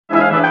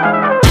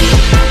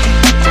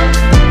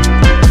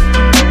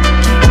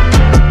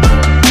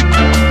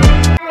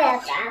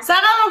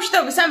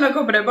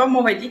ეკურება,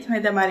 მოვედით მე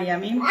და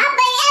მარიამი.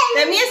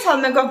 და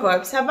მიესალმე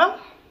გოგოებს, აბა.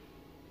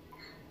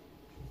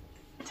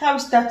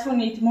 თავის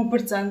დათუნით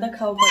მობრძანდა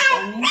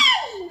ქალბატონი.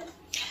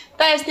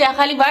 და ერთი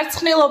ახალი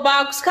ვარცხნილობა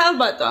აქვს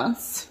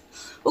ქალბატონს.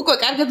 უკვე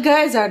კარგად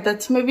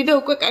გაეზარდათ მები და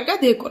უკვე კარგად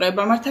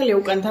ეკურება. მართალია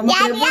უკან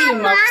დამოკიდებული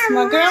მაქვს,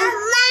 მაგრამ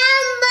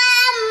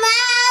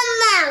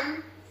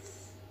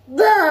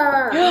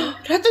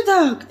რატო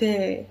დააგდე?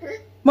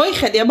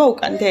 მოიხედი აბა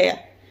უკან დეა.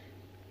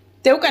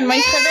 დე უკან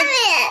მოიხედე.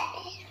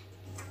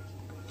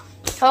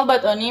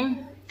 ქალბატონი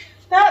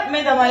და მე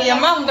და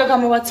მარიამა უნდა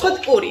გამოვაცხოთ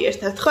პური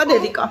ერთად, ხო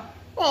დედიკო?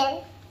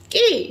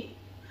 კი.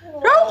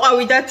 რა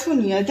უყავი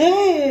დათუნია დე?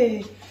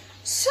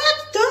 სად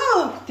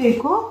დააგდე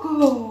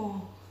გოგო?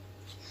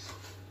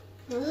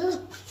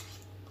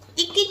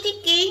 ტიკი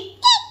ტიკი.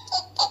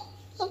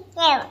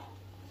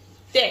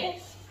 დე.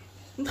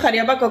 მხარი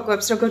აბა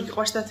გოგოებს როგორ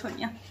გიყვარს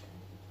დათუნია?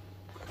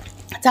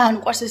 ძალიან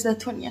უყვარს ეს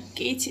დათუნია.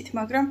 კი იცით,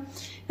 მაგრამ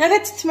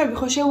რაღაც თმები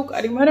ხო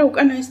შეუკარი, მაგრამ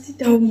უკან ესეთი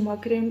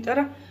დაუმაგრე, იმიტომ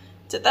რომ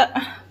ცოტა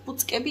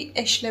ბუწკები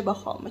ეშლება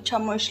ხოლმე,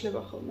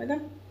 ჩამოეშლება ხოლმე და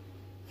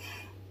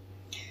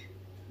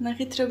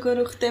ნახეთ როგორ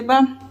ხდება.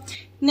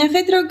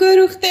 ნახეთ როგორ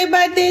ხდება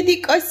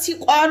დედიკოს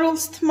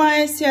სიყვარულს თმა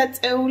ესე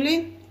აწეული.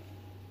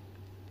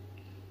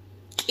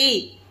 კი.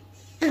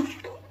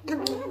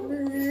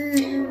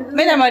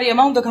 მე და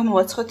მარიამა უნდა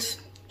გამოვაცხოთ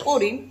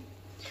პური.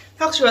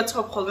 ხალხში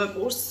ვაცხობ ხოლმე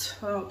პურს,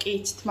 კი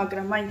იცით,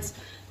 მაგრამ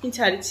მაინც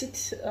არ იცით,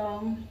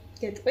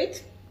 გეტყვით.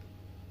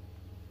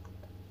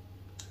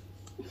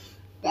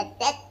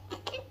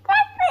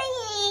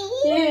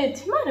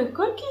 თმა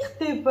როგორ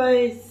გიხდება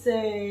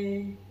ესე?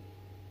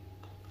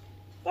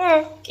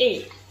 კი.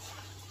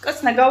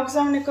 კაცნა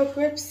გავგზავნე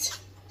გოგოებს.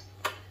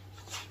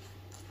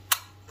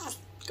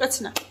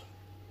 კაცნა.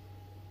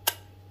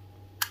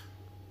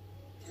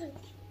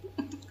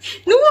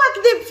 ნუ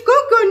აგდებ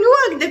გოგო, ნუ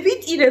აგდებ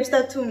იტირებს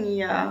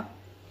დათუნია.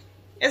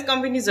 ეს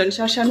კომბინეზონი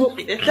შარშან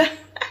უყიდეთ და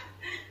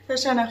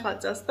შარშან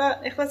ახალწას და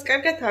ეხლაც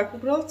კარგად აქვს,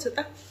 უბრალოდ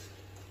ცოტა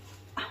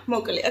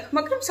მოკლე აქვს,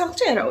 მაგრამ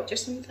სახლში არ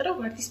აუჭერს, იმიტომ რომ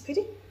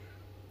ვარდისფერი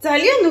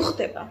ძალიან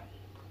უხდება.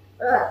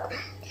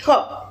 ხო.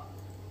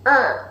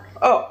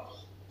 ო.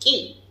 კი.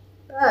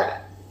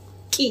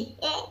 კი.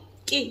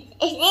 კი.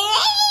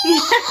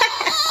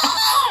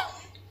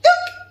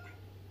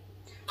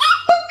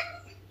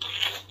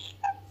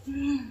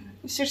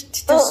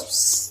 ისეთი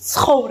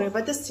ცხოვრება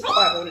და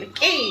სიყვარული.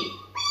 კი.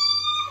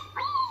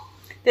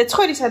 და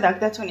ცხორი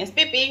სადაა დათუნიას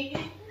პიპი?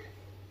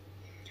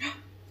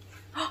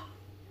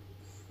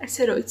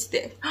 ესე რო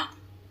იცდე.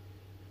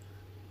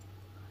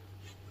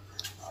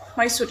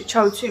 მაისური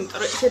ჩავიცვი, იმიტომ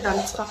რომ ისე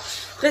დამიცხა.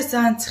 დღეს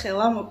ძალიან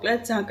ცხელა, მოკლედ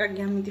ძალიან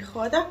კარგი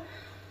ამიდიხოა და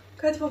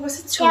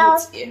გათბობასაც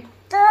ჩავიწიე.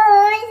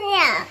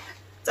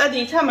 წადი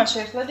ითამაშე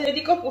ახლა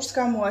დედიკო პურს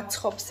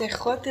გამოაცხობს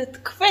ახლა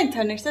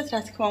თქვენთან ერთად რა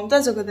თქმა უნდა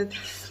ზოგადად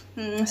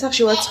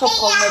სახში ვაცხობ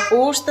ხოლმე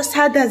პურს და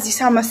სადაზის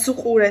ამას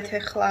უყურეთ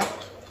ახლა.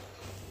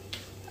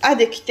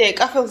 ადექი დე,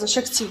 კაფელზე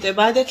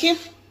შეგცივდება ადექი.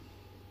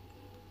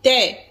 დე.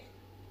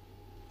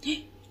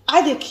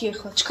 ადექი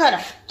ახლა,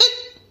 ჩქარა.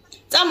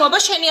 წამო, აბა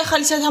შენი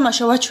ახალი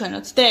სათამაშო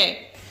ვაჩვენოთ, დე.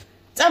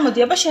 წამოდი,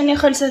 აბა შენი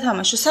ახალი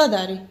სათამაშო, სად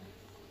არის?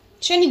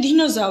 შენი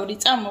დინოზავრი,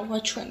 წამო,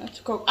 ვაჩვენოთ.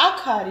 აქ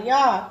არის,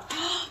 აქ.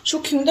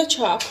 შუქი უნდა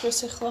ჩააქროს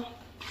ახლა.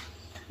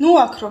 ნუ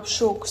აქრობ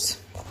შუქს.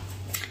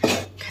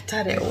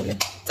 გატარეული.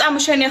 წამო,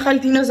 შენი ახალი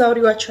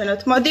დინოზავრი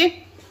ვაჩვენოთ, მოდი.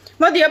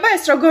 მოდი, აბა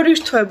ეს როგორ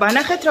ირთვება,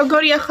 ნახეთ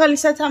როგორი ახალი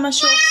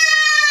სათამაშო.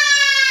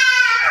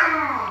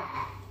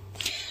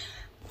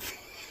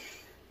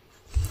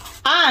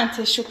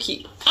 ანთე შუქი,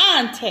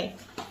 ანთე.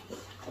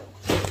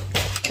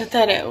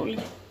 გატარეული.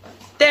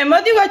 დე,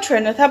 მოდი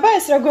ვაჩვენოთ, აბა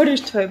ეს როგორ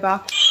ირთვება.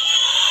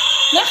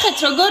 ნახეთ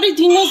როგორი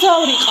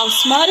დინოზავრი ყავს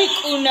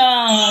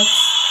მარიკუნას.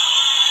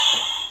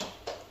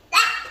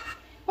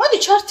 მოდი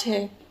ჩართე.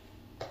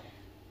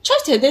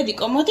 ჩართე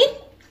დედიკო, მოდი.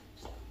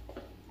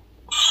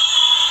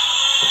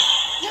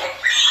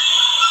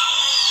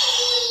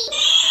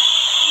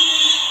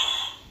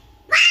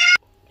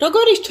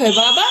 როგორ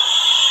ირთვება, აბა?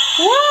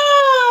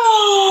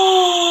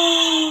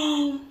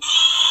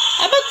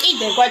 აბა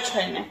კიდე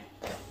გვაჩვენე.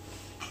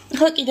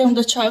 ახლა კიდე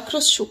უნდა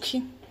ჩააქროს შუქი.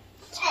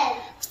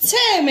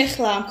 ვცემ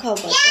ახლა ამ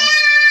ქალბატონს.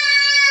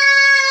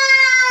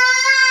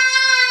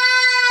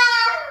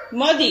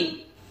 მოდი,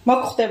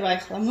 მოგხვდება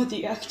ახლა, მოდი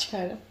აქ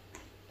ჩქარა.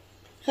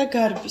 ხა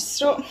გარბის,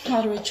 რომ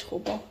არ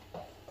ვეჩხუბო.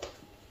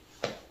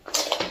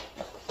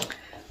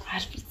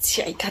 არ ვიცი,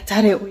 აი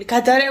გადარეული.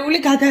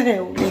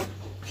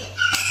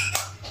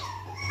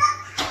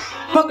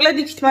 მოკლედ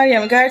იქით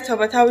მარიამი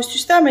გაერთობა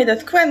თავისთვის და მე და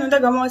თქვენ უნდა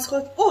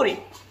გამოვაცხოთ პური.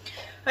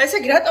 ესე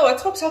იგი რატო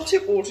ვაცხობ სახლში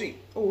პურს?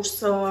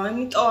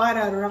 იმიტომ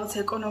არა რომ რაღაც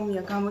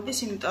ეკონომია გამოდის,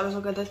 იმიტომ რომ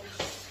ზოგადად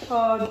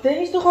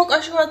დენის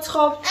დუხოკაში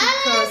ვაცხობთ,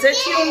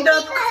 ზეთი უნდა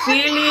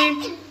ფქვილი.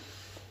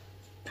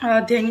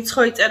 დენიც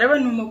ხო იწერება,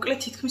 ნუ მოკლედ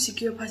თითქმის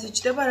იგივე ფასი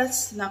ჯდება, რაც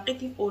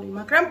ნაყიდი პური,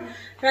 მაგრამ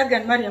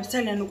რადგან მარიამს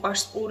ძალიან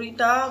უყვარს პური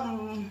და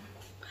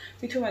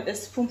მით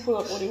უმეტეს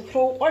ფუმფულა პური უფრო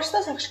უყვარს და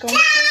სახლში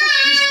გამოვაცხოთ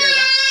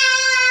გიждდება.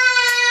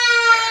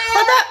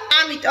 ხო და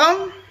ამიტომ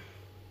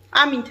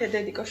ამინთე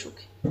დედიკო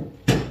შუქი.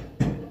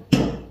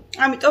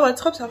 ამიტომ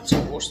ვაცხობ საფრთხე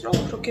კურსს, რომ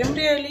უფრო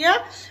გემრიელია,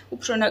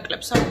 უფრო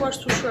ნაკლებ საფუარს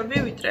უშვები,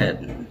 ვიდრე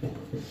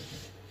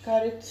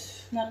გარეთ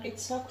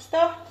ნაყიდს აქვს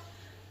და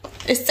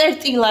ეს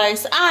წერტილა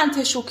ეს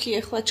ანთე შუქი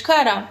ახლა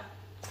ჩქარა.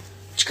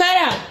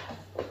 ჩქარა.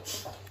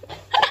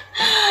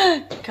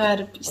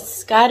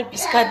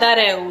 გარბის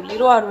გადარეული,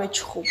 რო არ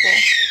ვეჩხუბო.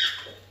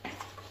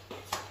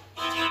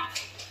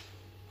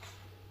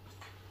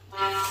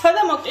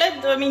 ხოდა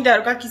მოკლედ მინდა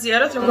რომ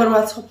გაგიზიაროთ როგორ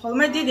ვაცხობ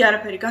ხოლმე დიდი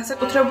არაფერი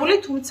განსაკუთრებული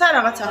თუმცა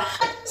რაღაცა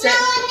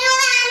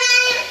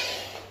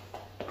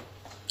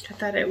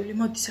გადარეული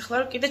მოდის ახლა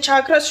რომ კიდე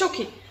ჩააქრას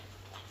შუქი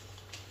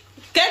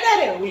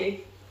გადარეული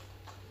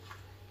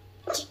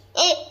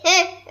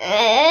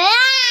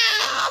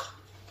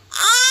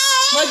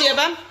მოდი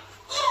აბა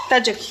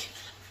დაჯექი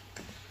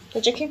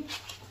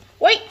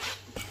ვაი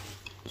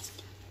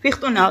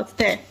ვიხტუნავთ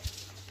თე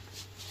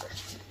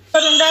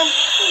უნდა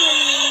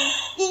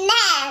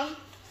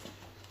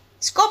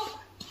Skop.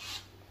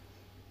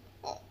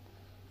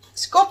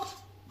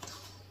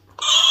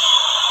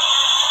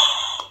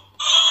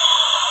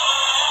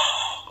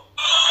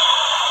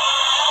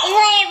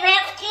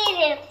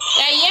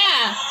 Ja.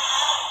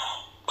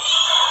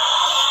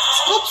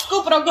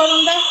 Skop როგორ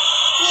უნდა?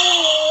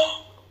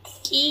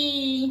 კი.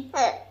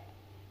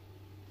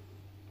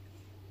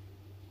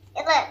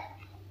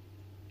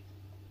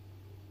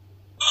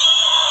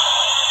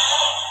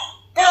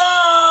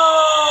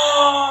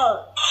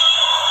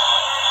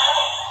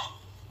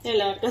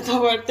 არ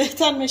გადავარდეთ,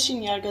 თან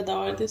მეშინი არ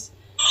გადავარდეს.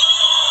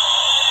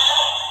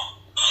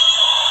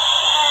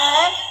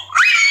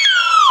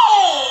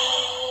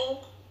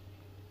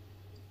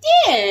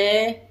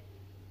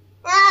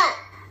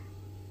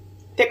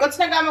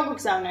 დეკოცნა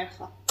გამოგვიგზავნა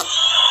ახლა.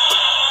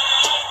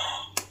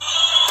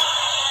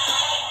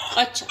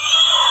 აჩა.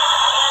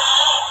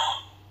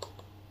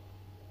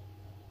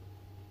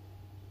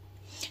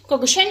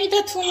 გოგო შენი და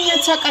თუნია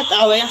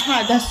წაკატავე, აჰა,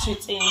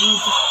 დასვიწე,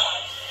 მიდი.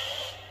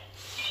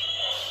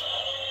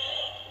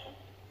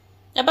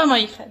 აბა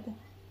მოიხედე.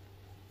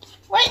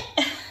 ვაი.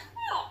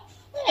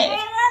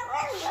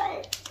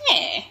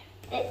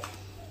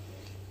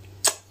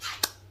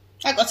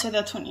 აკოცე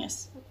და თუნიას.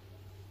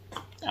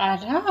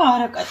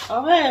 არა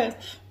კატავებ.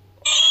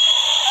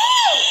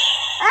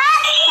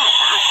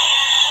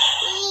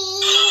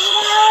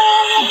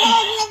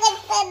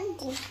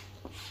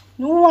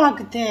 ნუ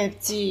აგდებ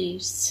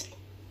ძირს.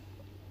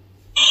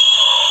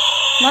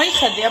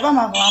 მოიხედე, აბა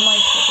მაღლა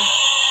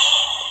მოიხედე.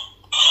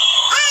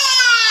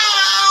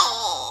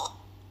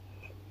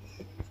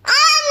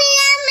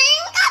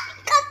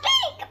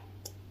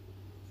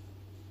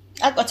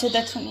 აკოცე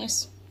და თუნიას.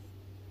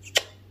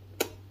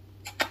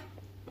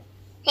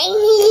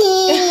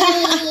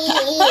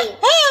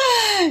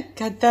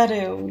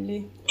 გადარეული.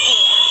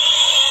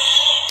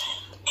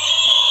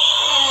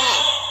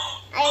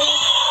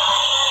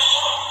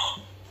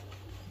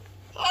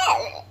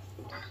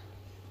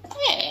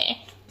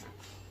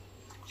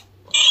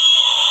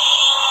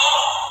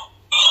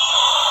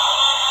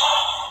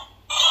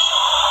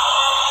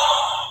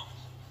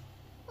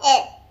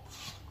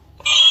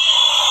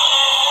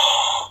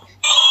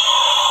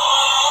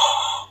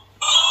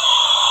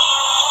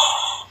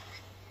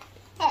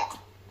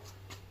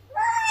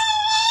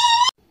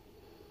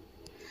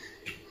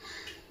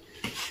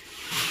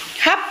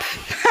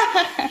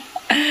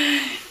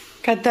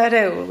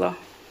 გადარეულო.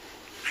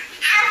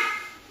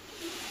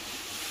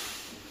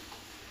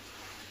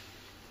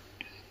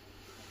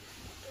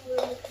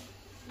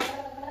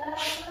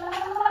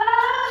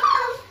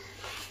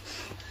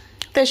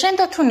 და შენ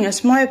და თუნიას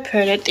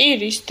მოეფერე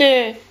ტირის დე.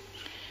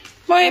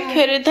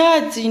 მოეფერე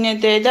დააძინე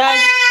დედა.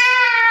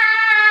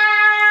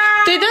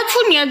 დედა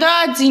თუნია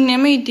დააძინე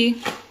მიდი.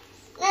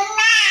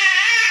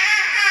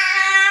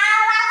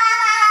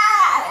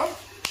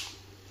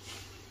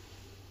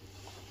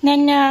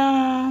 ნანა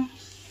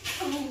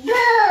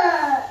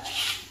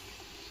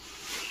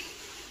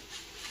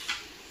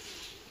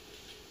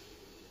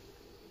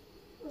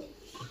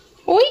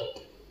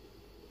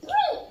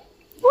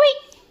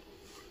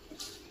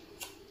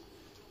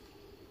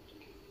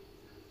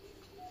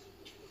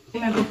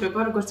მეგობრებო,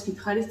 როგორც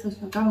გითხარით, დღეს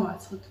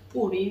გამოვაცხოთ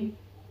პური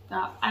და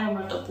არა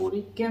მარტო პური,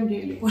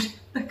 გემრიელი პური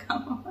და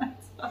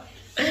გამოვაცხოთ.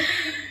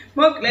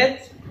 მოკლედ,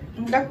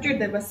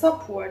 გაგჭირდება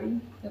საფუარი,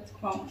 რა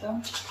თქმა უნდა.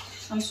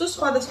 ანუ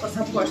სხვადასხვა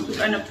საფუარს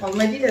ვიყენებ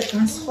ხოლმე, დიდად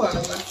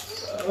განსხვავებას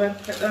ვერ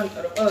ვხედავ,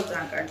 იმიტომ რომ ყველა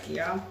ძალიან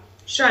კარგია.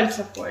 მშრალი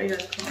საფუარი, რა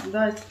თქმა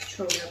უნდა, ეს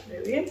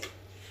ჩვეულებრივი.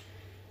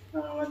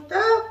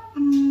 და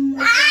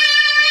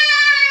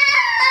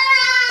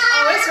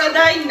ეს რა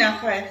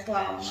დაინახა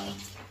ახლა?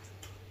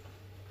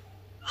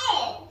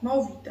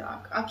 მოვიდა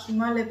აქ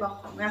იმალება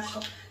ხოლმე აქ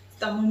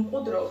და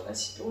მომყუდროა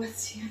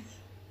სიტუაცია.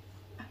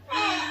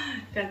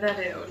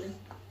 გადარეული.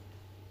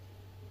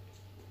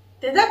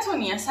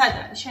 დედათუნია სად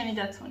არის შენი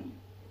დათუნი?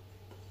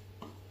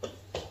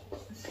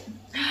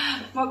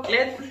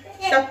 მოკლედ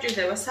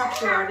დაგჭირდება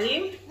საფუარი.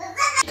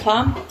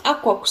 აქ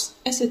გვაქვს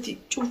ესეთი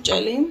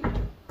ჭურჭელი.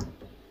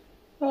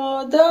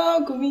 და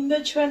გვინდა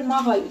ჩვენ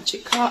მაღალი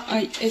ჭიქა,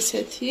 აი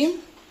ესეთი.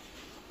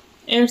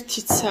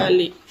 ერთი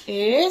ცალი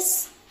ეს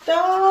და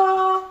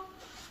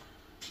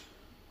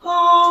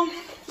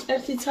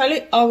ერთი ცალი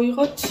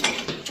ავიღოთ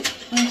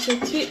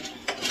ასეთი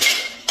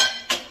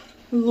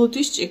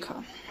ლოდის ჭიქა.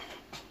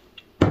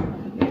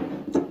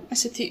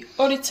 ასეთი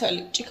ორი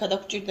ცალი ჭიქა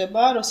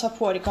დაგჭირდება, რომ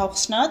საფუარი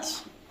გავხსნათ.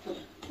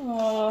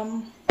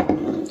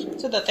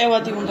 ცოტა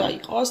ტევადი უნდა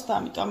იყოს და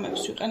ამიტომ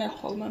ამებს ვიყენებ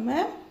ხოლმე მე.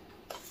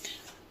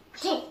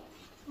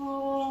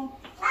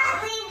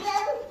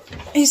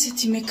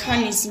 ესეთი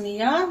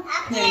მექანიზმია,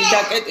 ნელი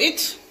დაკეტით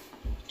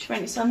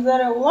ჩვენი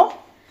სამზარეულო.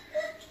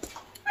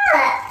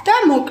 და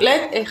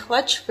მოკლედ ეხლა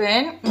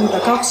ჩვენ უნდა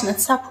გავხსნათ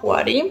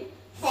საფუარი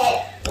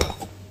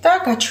და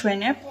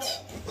გაჩვენებთ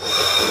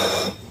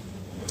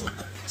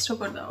ეს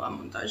როგორ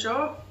დავამონტაჟო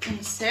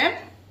ისე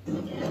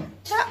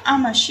და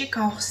ამაში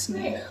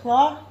გავხსნი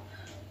ეხლა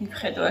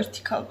მივხედო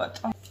ერთი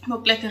ქალბატო.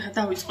 მოკლედ ეხლა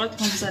დავიწყოთ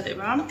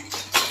მომზადება.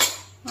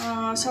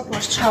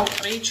 საფუარს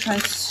ჩავყრი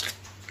ჩვენს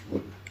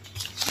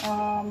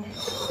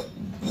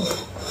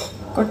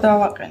როგორ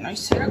დავაყენო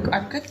ისე რომ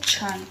კარგად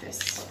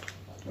ჩანდეს.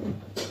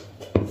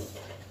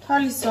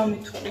 თალის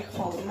ზომით ვყრი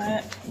ხოლმე.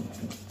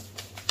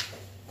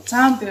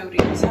 ძალიან ბევრი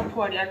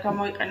საფუარი არ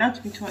გამოიყენებთ,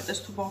 მით უმეტეს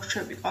თუ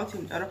ბავშვები ყავთ,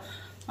 იმიტომ რომ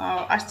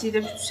არც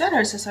დიდებისთვის არ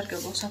არის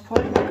სასარგებლო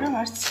საფუარი, მაგრამ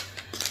არც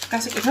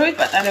გასაკუთრებით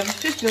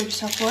პატარებისთვის ბევრი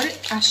საფუარი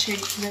არ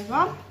შეიძლება.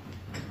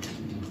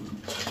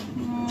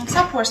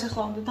 საფუარს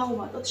ახლა უნდა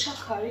დავუმატოთ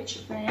შაქარი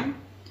ჩვენ.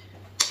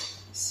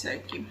 ესე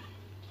იგი.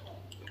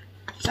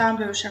 ძალიან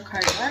ბევრი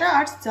შაქარი არა,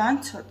 არც ძალიან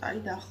ცოტა, აი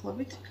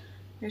დაახლოებით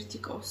 1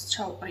 კოვს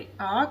ჩავყრი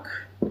აქ,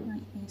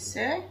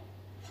 ესე.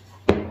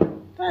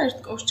 და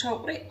 1 კოვს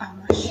ჩავყრი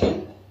ამაში.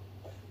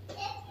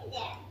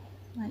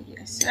 აი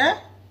ესე.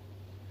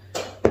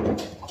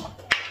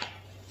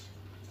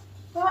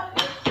 და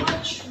ეხლა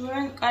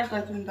ჩვენ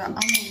კარგად უნდა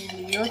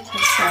ამოვილიოთ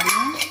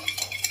ესენი.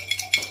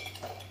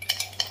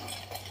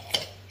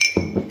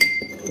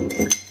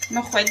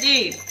 მოხვედი?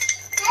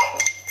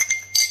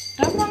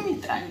 რა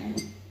მომიტანე?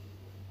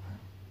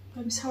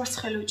 მე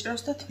სავარცხელი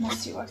უჭირავს და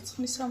თმასი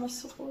ვარცხნის ამას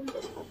უყურებ.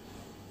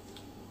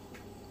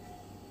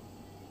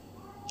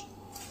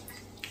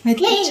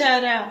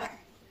 მეტიჩარა.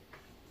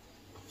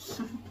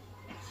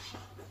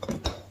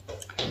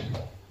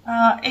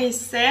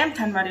 ესე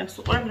თან მარიამს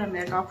უყურებ რომ მე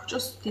არ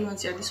გავფუჭოს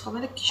დივანზე ადის ხოლმე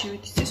და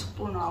გიშივით ის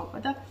ხტუნაობა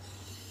და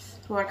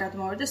თუ არ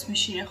გადმოვიდეს მე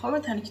შინია ხოლმე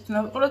თან იქით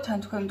უნდა ვიყურო თან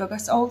თქვენ უნდა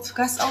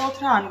გასწავლოთ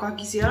რა ანუ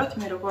გაგიზიაროთ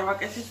მე როგორ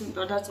ვაკეთებ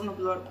იმიტომ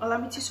დარწმუნებული ვარ ყველა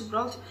მიცის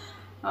უბრალოდ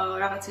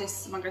რაღაცა ეს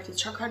მაგალითად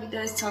შაქარი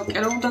და ეს ცალკე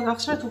რომ უნდა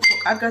გახსნათ უფრო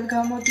კარგად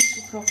გამოდის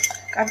უფრო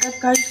კარგად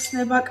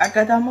გაიხსნება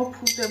კარგად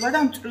ამოფურდება და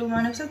ამ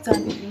წვრილმანებსაც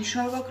ძალიან დიდი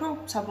მნიშვნელობა აქვს რომ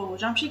საბოლოო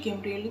ჯამში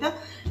გემრიელი და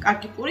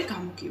კარგი პური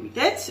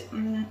გამოგივიდეთ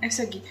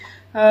ესე იგი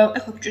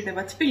ეხლა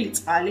გვჭირდება თბილი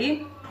წყალი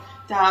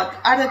და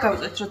არ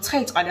დაგავიწყეთ რომ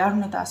ცხელი წყალი არ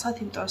უნდა დაასხათ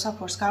იმიტომ რომ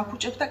საფუარს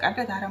გააფუჭებთ და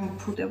კარგად არ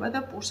ამოფურდება და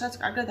პურსაც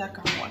კარგად არ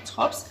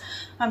გამოაცხობს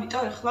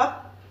ამიტომ ეხლა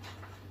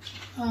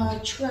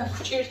ჩვენ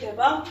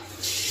გვჭირდება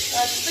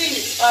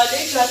თბილი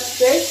წყალი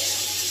გაცდეთ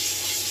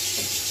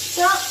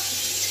და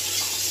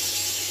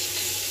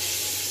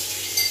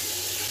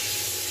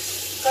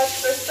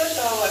გაცდეთ და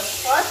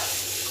დავაცხოთ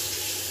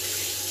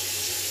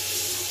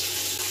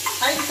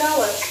აი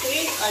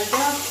დავაცხი აი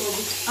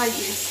დაახლოებით აი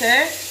ესე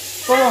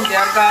ბოლომდე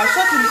არ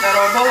გააშვათ, იმიტომ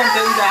რომ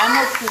ბოლომდე უნდა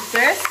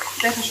ამოფურდეს.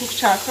 და ეხლა შუქს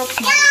ჩააქრობთ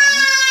მარიამი.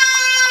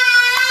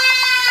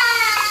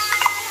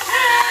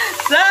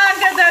 ძალიან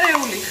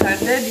გადარეული ხარ,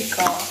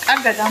 დედიკო.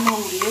 კარგად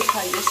ამოურიეთ,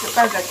 აი ესე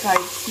კარგად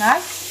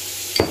გაიხსნათ.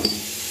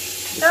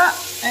 და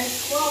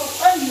ეხლა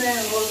უკვე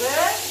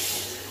მეორე.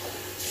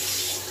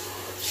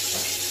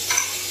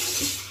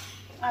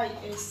 აი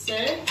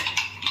ესე.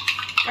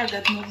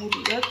 კარგად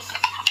მოვურიოთ.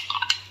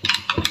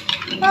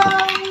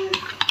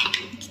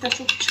 და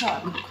შუქ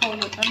ჩააქრობ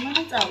ქალბატონმა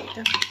და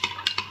წავიდა.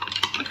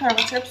 იქ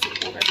რაღაცებს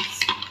უყურებს.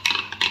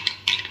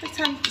 და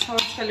თან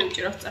სავარცხელი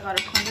უჭირავს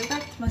წაღარო ქონდა და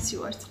თმასი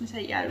ვარცხნის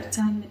აი არ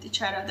ძალიან მეტი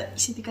ჩარა და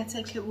ისეთი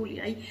გაცალკებული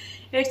აი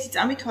ერთი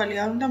წამი თვალი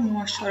არ უნდა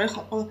მოაშორე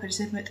ხო ყველაფერი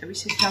ზედმეტები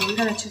ისეთი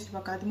დავიდა რაც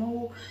შეიძლება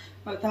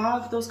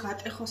დააგდოს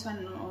გატეხოს ან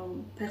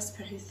ფეხს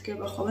ფეხის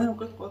დგება ხოლმე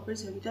მოკლედ ყველაფერი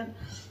ზევიდან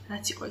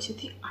რაც იყო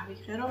ისეთი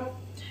ავიღე რომ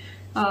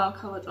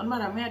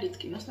ქალბატონმა რამე არ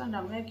იტკინოს და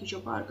რამე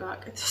გიჟობა არ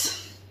გააკეთოს.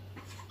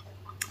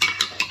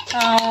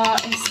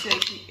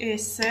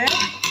 ესე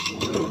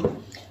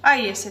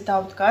აი ესე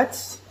დავდგათ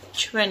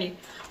ჩვენი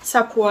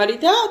საფუარი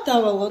და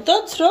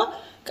დავალოდოთ რომ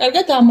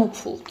კარგად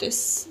ამოფულდეს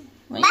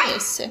აი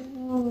ესე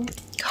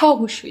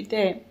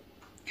გავუშვიდე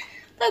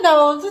და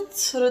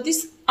დავალოდოთ როდის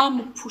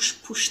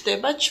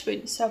ამოფუშფუშდება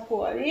ჩვენი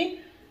საფუარი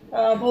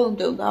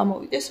ბოლომდე უნდა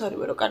ამოვიდეს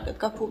ორივე რომ კარგად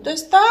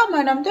გაფულდეს და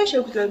მანამდე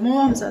შევგვიძლია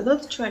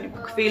მოვამზადოთ ჩვენი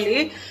ფქვილი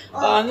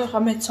ანუ ხა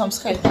მე ცომს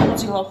ხელით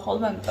მოვძილავ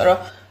ხოლმე იმიტომ რომ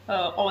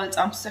ყოველ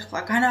წამს ახლა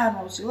განა არ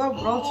მოვზილა,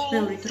 უბრალოდ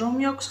ბევრი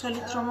დრომი აქვს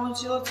ხელით რომ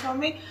მოვზილო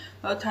ცომი,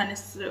 თან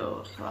ეს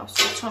ხა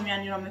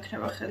ცომიანი რომ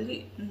ექნება ხელი,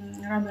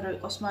 რამე რო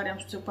იყოს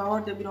მარიამს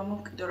ვავარდები რომ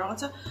მოვკიდო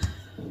რაღაცა.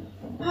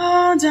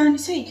 ძალიან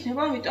ისე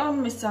იქნება,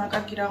 ამიტომ ეს ძალიან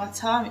კარგი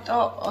რაღაცაა,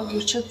 ამიტომ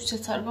გირჩევთ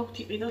ვისაც არ გაქვთ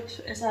იყიდოთ,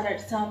 ეს არ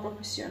არის ძალიან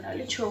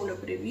პროფესიონალი,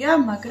 ჩვეულებრივია,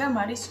 მაგრამ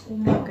არის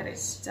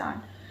უმაგრესი ძალიან.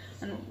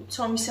 ანუ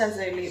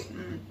ცომისაზელი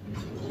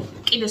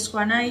კიდე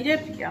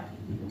სხვანაირებია.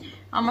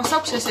 ამას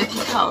აქვს ესეთი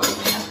თავი,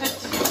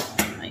 ნახეთ.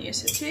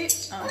 ესეთი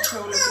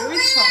ჩვეულებრივი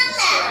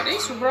ცომის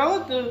არის.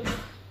 უბრალოდ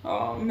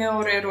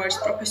მეორე რო არის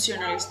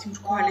პროფესიონალისტი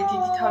მრგვალი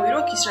დიდი თავი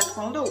რო ის რა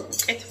თქმა უნდა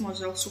უკეთ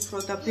მოზელს უფრო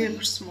და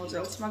ბევრს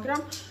მოზელს, მაგრამ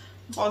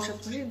ყოველ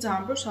შემთხვევაში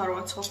ძალიან ბევრს არ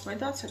ვაცხობ მე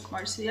და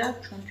საკმარისია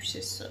ჩვენთვის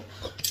ეს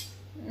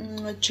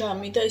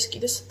ჯამი და ის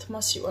კიდე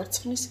თმასი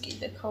ვარცხნის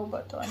კიდე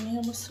ხალბატონი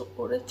ამას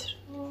უყურეთ.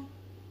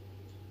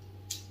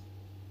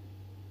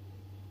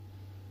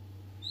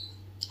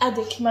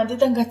 ადექი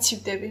მანდიდან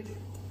გაცივდები.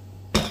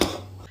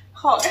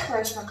 ხო, ეხლა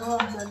ეს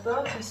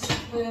გავამზადოთ ეს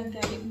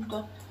ბლენდერი უნდა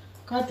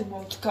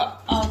გადმოვდგა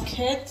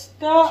აქეთ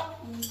და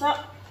უნდა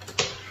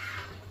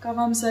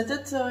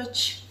გავამზადოთ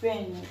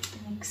ჩვენი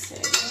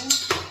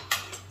მიქსერი.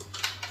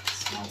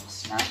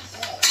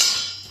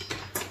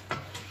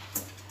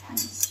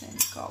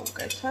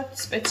 გავუკეთოთ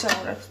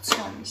სპეციალურად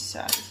ცომის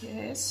არის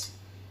ეს.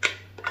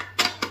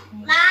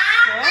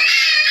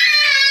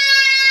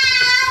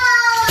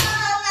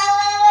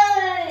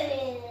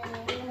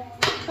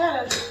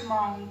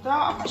 და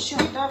ამაში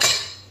უნდა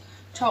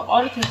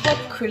ჩავყარით ახლა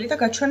ქვილი და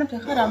გაჩვენებთ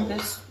ახლა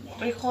რამდენს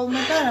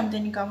პრიხოლმე და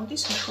რამდენი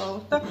გამოდის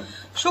საშუალოდ და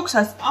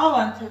შუქსაც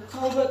ავანთებ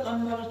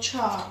ხალბატონმა რა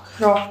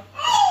ჩააქრო.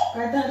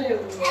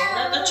 გადარეულო,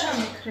 რატო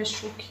ჩამიქრე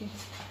შუქი?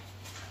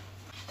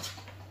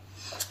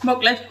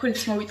 მოკლედ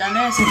ქვილს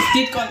მოვიტანე ესე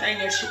დიდ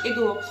კონტეინერში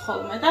ყიდულობთ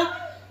ხოლმე და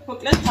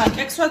მოკლედ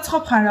ფარკექს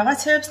ვაცხობ ხან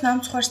რაღაცებს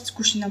ნამცხვარს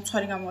გუშინ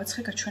ნამცხვარი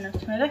გამოვაცხე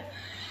გაჩვენებთ მე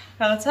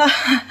რაღაცა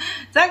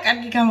ძალიან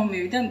კარგი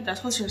გამომივიდა და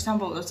სხვა შორის ამ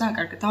ბოლოს ძალიან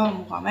კარგი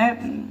დავამუღამე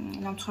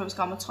ნამცხრების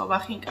გამოცხობა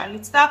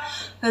ხინკალიც და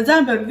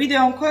ძალიან ბევრი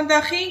ვიდეო მქონდა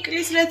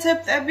ხინკლის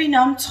რეცეპტები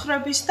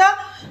ნამცხრების და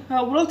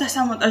უბრალოდ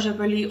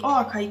დასამონტაჟებელი იყო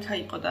აქა-იქა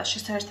იყო და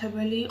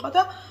შესაერთებელი იყო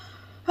და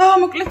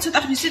მოკლედ ცოტა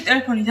ხნის წინ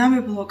ტელეფონი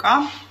დამიბლოკა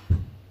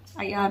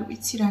აი არ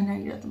ვიცი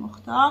რანაირად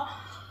მოხდა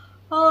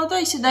და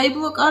ისე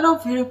დაიბლოკა რომ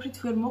ვერაფრით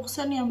ვერ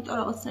მოხსენი ამიტომ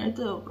რაღაცნაირად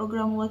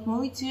პროგრამულად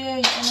მოვიძიე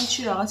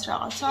ინტერნეტში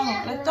რაღაცა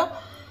მოკლედ და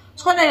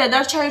სხვანაირად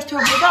არ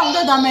ჩაერთვებოდა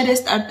უნდა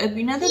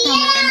დამერესტარტებინა და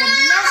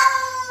დამეყენებინა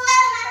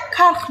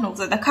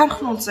ქარხნულზე და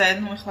ქარხნულზე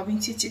ნუ ახლა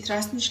ვინც იცით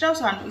რას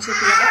ნიშნავს ანუ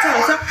ისეთი რაღაცა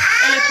როცა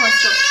ტელეფონს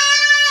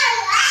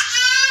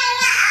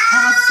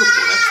რაღაც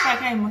უყურებს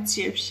და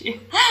ემოციებში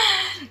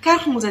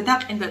ქარხნულზე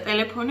დაყენდა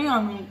ტელეფონი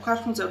ანუ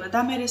ქარხნულზე უნდა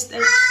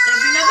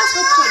დამერესტარტებინა და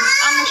სოციალურ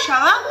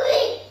წამოშალა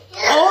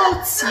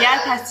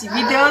 20,000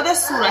 ვიდეო და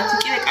სურათი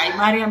კიდე კაი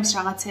მარიამის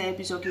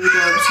რაღაცეები ზოგი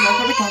ვიდეოების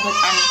სურათები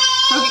გადატანილი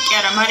ზოგი კი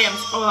არა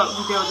მარიამის ყველა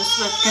ვიდეო და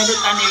სურათი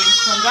გადატანილი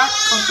მქონდა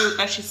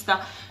კომპიუტერშიც და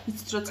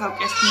იცით რომ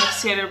ცალკე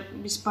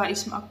ნახსიერების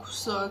ის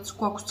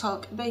გვაქვს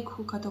ცალკე და იქ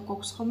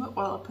გადაგვაქვს ხოლმე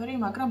ყველაფერი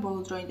მაგრამ ბოლო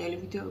დროინდელი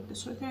ვიდეოები და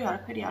სურათები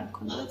არაფერი არ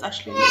მქონდა და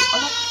წაშლილი იყო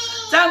და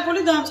ძალიან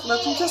გული დაამწყდა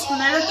თუმცა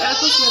სხვანაირად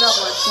ტელეფონს ვერ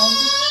აღვარდი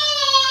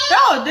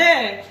დაოდე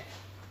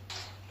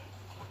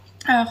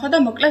ხო და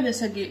მოკლედ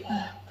ესე იგი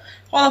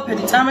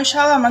ყველაფერი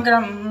წამეშალა,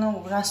 მაგრამ ნუ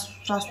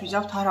რას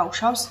ვიზავთ არა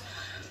უშავს.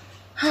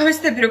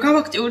 ვეცდები რომ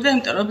გავაქტიურდე,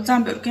 იმიტომ რომ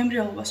ძალიან ბევრ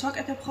გემრიელობას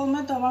ვაკეთებ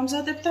ხოლმე და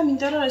ვამზადებ და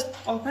მინდა რომ ეს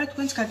ყველაფერი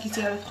თქვენს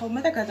გაგიზიაროთ ხოლმე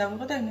და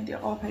გადავიღო და იმედია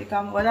ყველაფერი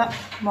გამოვა და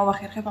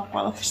მოვახერხებ ამ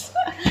ყველაფერს.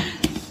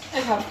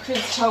 ეხლა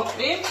ქვით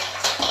ჩავყრი.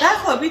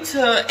 დაახლოებით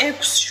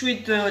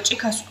 6-7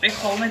 ჭიქას ვყრი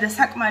ხოლმე და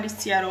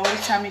საკმარისია რომ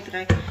 2-3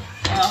 დღე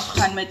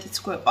ხან მეტიც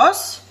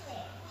გვეყოს.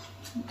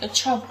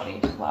 ჩავყრი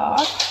ახლა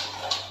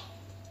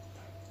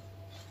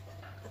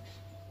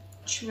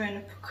ჩვენ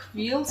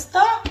ფქვილს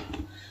და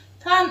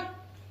თან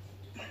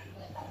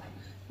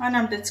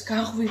მანამდეც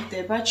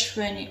გაღვივდება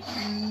ჩვენი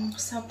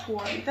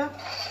საფუარი და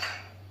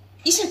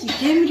ისეთი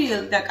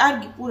გემრიელი და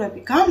კარგი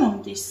პურები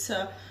გამომდის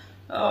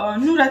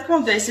ნუ რა თქმა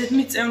უნდა ესეთ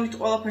მიწევნით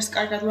ყველაფერს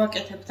კარგად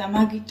ვაკეთებ და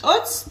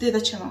მაგიტოც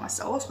დედა ჩემმა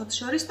მასწავლა სხვათა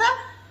შორის და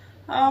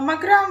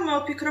მაგრამ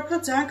ვფიქრობ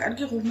რომ ძალიან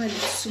კარგი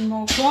ღუმელიც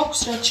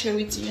გვაქვს რაც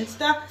შევიძინეთ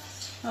და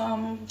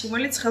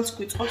ღუმელიც ხელს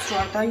გვიწყობს რომ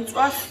არ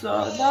დაიწვას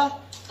და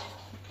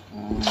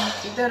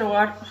კიდე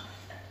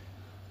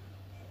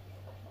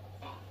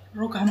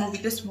რო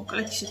გამოვიდეს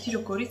მოკლედ ისეთი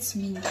როგორიც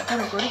მინდა და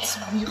როგორიც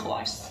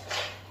მიყვარს.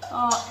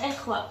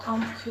 ეხლა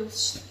ამ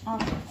ფქვილს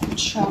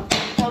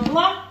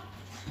ჩავყვა.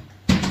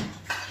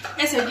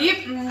 ესე იგი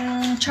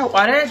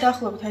ჩავყარე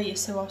დაახლოებით აი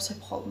ესე ვავსებ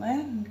ხოლმე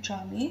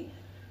ჯამი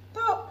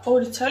და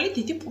 2 ცალი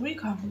დიდი პური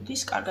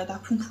გამოდის კარგად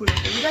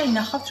აფუნფულებული და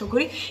ინახავთ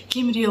როგორი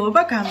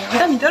გემრიელობა გამოვა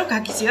და მინდა რომ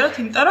გაგიზიაროთ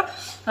იმიტომ რომ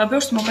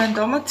ბევრს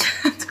მოგანდომოთ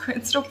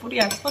თქვენს რომ პური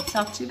ახლა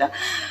საფცი და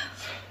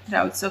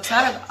რა ვიცი ზოგს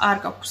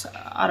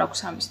არ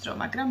აქვს ამის დრო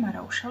მაგრამ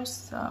არა უშავს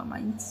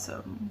მაინც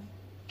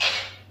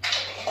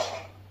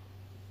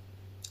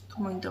თუ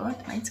მოინდომათ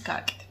მაინც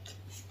გააკეთებთ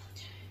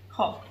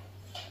ხო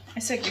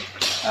ესე იგი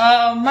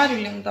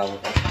მარილი უნდა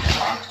ვუყოთ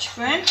აქ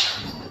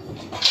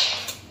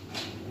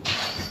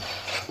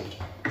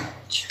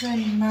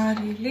ჩვენი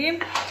მარილი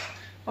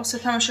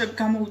ოსათამაშოები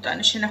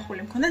გამოუტანე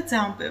შენახული მქონდა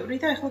ძალიან ბევრი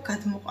და ახლა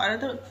გადმოყარა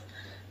და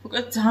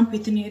მოკლედ ძალიან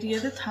ბედნიერია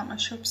და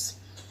თამაშობს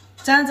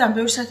ძალიან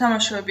ბევრი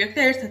სათამაშოები აქვს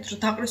და ერთად რო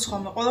დაყრის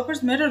ხოლმე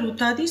ყველაფერს მე რო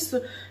დადის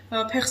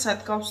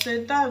ფეხსად გავსდე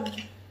და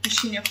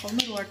მიშინია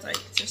ხოლმე რო არ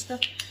წაიქცეს და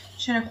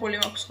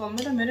შენახული მაქვს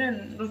ხოლმე და მე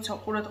როცა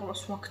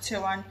ყურადღებას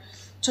ვაქცევან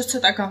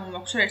ცოტა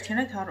გამომაქვს რა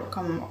ერთიანად არ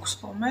გამომაქვს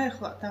ხოლმე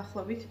ახლა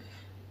დაახლოებით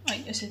აი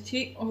ესეთი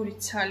 2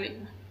 ცალი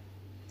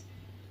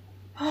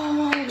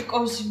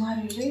კოზი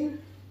მარილი.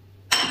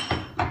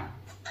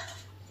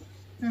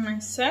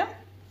 ესე.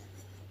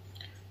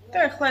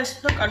 და ახლა ეს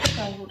რა კარგად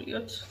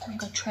დავურიოთ,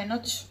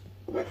 გაჩვენოთ.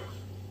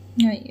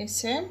 აი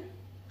ესე.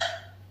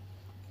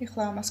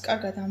 ახლა ამას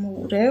კარგად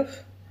ამოურევ.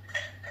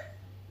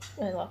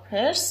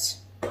 ყველაფერს.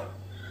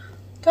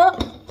 და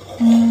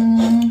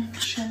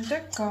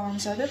შემდეგ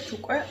გავამზადებთ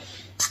უკვე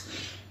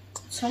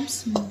ცომს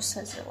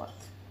მოსაზევად.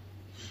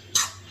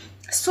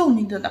 სულ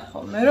მინდოდა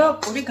ხოლმე რომ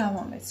პური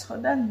გამომეცხო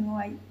და ნუ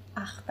აი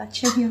ახლა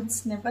ჩემი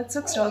ოცნება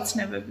ზოგს რა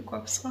ოცნებები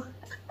გვაქვს ხო?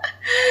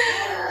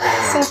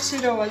 სახში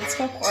რომ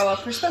ვაცხობ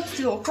ყველაფერს და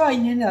ვცდილობ რომ აი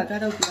ნელა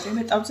გარკვეულ იმ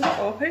ეტაპზე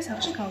ყველაფერი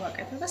სახში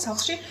გავაკეთო და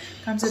სახში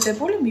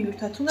გამზადებული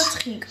მივირთვათ უნდა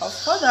ცხინკავთ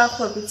ხო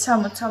დაახლოებით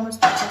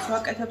 60-70%-ს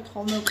ვაკეთებთ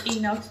ხოლმე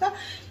ვყინავთ და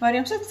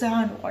მარიამსაც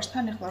ძალიან უყვარს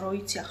თან ახლა რო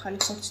იცი ახალი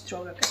ხორცით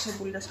რო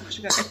გაკეთებული და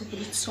სახში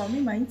გაკეთებული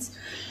ცომი მაინც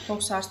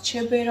თავს არც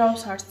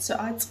ჩებერავს არც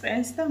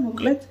აწყენს და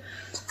მოკლედ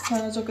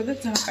ზოგადად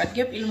ძალიან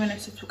კარგია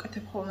პილმენებსაც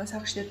ვუკეთებ ხოლმე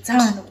სახში და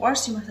ძალიან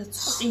უყვარს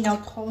იმასაც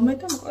ყინავთ ხოლმე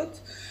და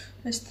მოკლედ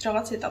ეს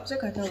რაღაც ეტაპზე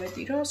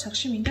გადავედი რომ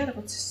სახში მინდა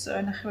რაღაც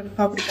ნახევარი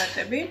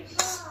ფაბრიკატები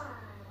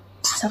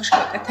სახში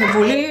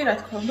გაკეთებული რა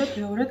თქმა უნდა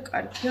ბევრად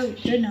კარგია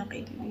ვიდრე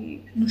ნაყიდი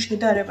ნუ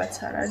შედარებაც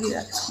არ არის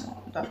რა თქმა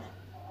უნდა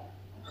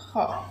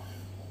ხო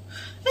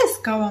ეს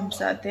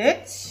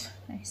გავამზადეთ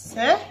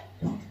ესე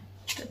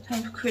და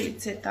თან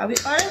ქვილიце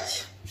დავიყარეთ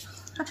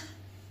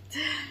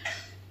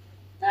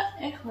და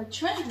ეხლა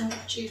ჩვენ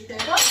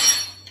გვჭირდება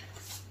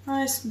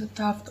ეს უნდა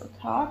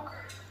დავდოთ აქ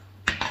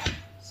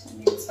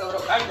მიწევრო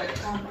კარგად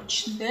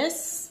გამოჩნდეს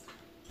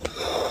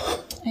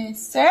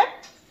ესე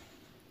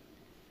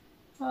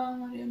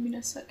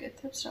მარიამინას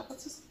აკეთებს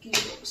რაღაცას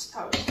გიგებს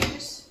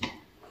თავის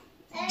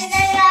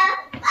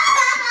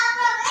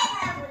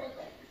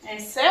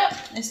ესე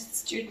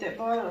ესეც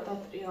ჭირდება რა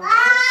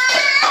დატრიალდეს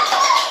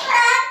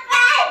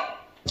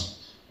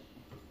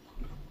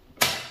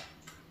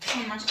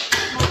ამას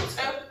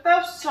მოწევ და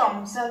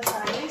სამზად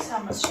არის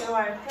ამას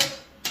შევაერთებ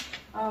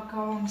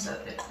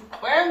გავამზადებ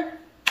უკვე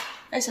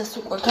ესაც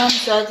უკვე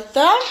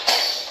გამზადდა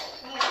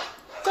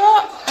და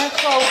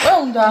ახლა უკვე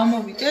უნდა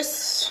ამოვიდეს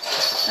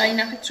აი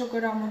ნახეთ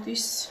როგორ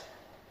ამოდის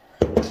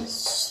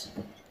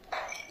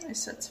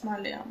ესაც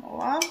მალე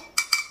ამოვა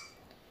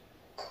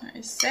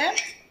ესე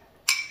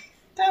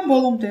და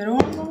ბოლომდე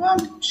რომ ამოვა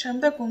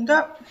შემდეგ უნდა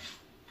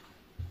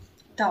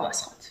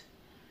დავასხოთ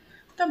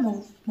და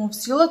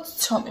მოვზილოთ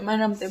ცომი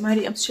მანამდე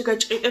მარიამს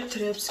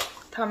შეგაჭყიდებთ რებს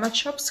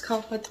თამაშობს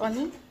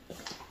ქალბატონი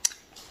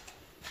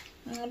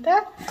და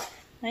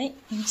აი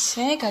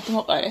ისე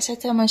გადმოყარა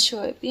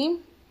სათამაშოები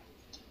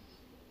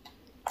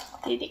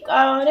დიდი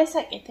კაორეს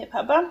აკეთებ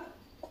აბა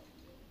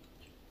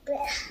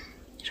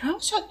რა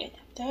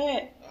შეგეთებდე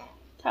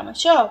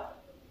თამაშობ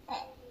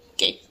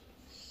კი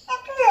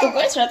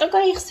გოგოც რატო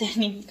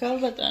გაიხსენი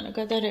ქალბატონო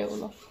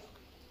გადარეულო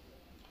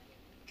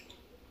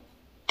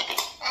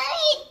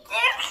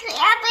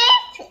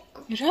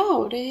რა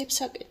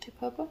ორებს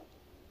აკეთებ აბა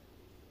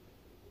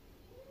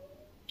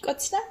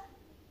კაცნა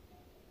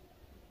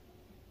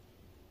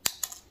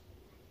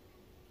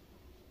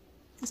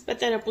ეს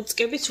პატარა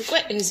პუწკებიც უკვე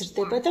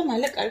ეზრდება და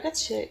მალე კარგად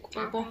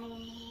შეეკვება.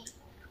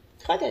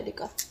 ხო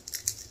დედიკო?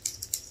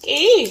 კი?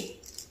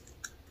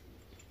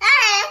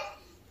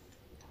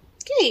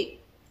 კი?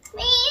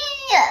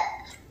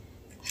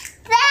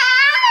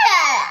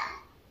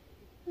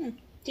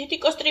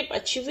 დედიკოს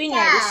ტრიპაჩი ვინ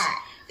არის?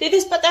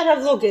 დედის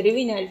პატარა ვლოგერი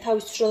ვინ არის?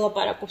 თავის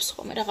შროლაპარაკობს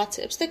ხოლმე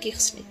რაღაცებს და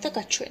გიხსნით და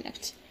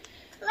გაჩვენებთ.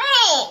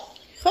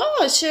 ხო,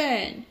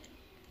 შენ?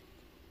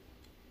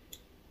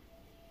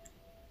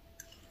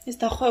 ეს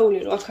დახვეული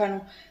რო აქ ანუ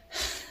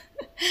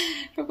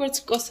როგორც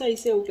კოსა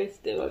ისე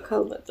უკეთდება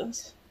ქალბატონს.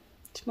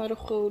 თმარო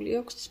ხვეული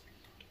აქვს.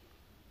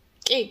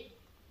 კი.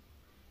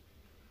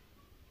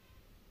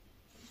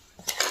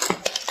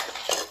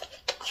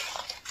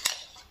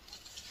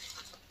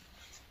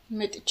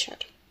 მეტი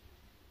ჩარ.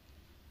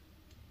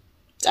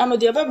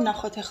 წამოდი აბა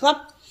ვნახოთ ახლა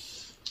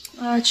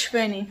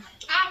ჩვენი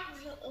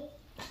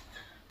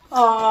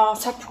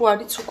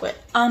საფუარიც უკვე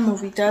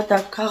ამოვიდა და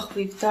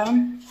გაღვივდა.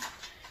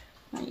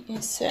 აი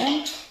ესე.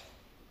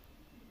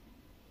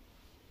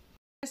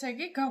 ესე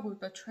იგი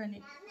გაგვივდა ჩვენი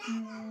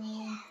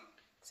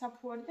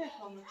საფუარი და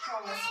ახლა უნდა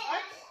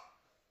ჩავასხოთ.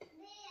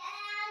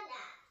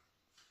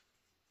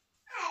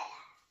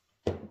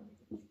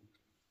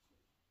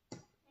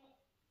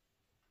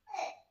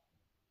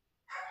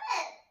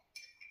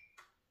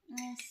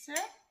 ესე.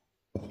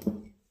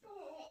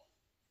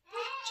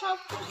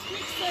 ჩავკრით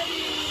მიქსერი.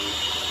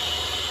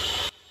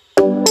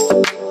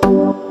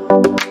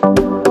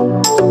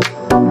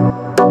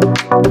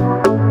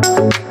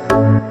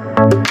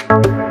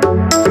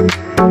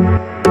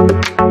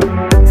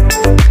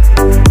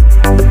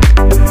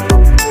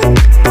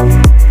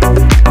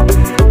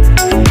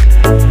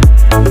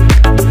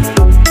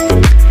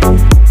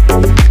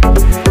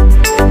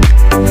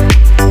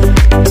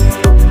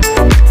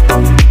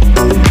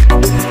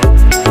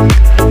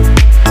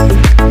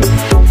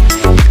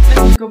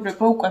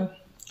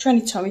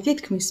 ჩვენი ცომი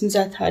თითქმის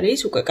მზად არის,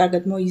 უკვე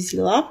კარგად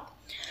მოიზილა.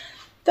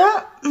 და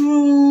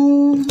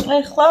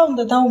ეხლა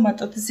უნდა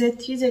დავუმატოთ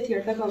ზეთი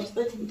არ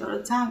დაგავიწყდეთ, იმიტომ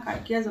რომ ძალიან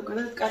კარგია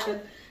ზოგადად კარგად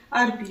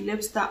არ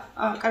ბილებს და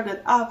კარგად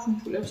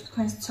აფუნფულებს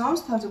თქვენს ცომს,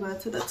 თან ზოგადად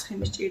ცოტა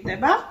ცხიმი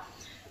სჭირდება.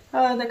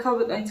 და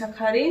ქალბატონიც აქ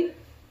არის.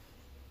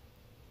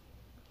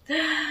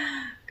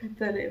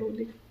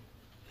 გადარეული.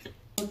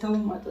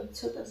 დავუმატოთ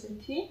ცოტა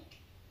ზეთი.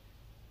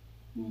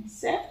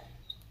 ესე.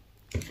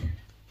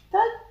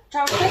 და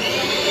ჩავხეთ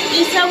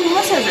ისევ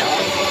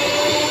მოსაზრებად.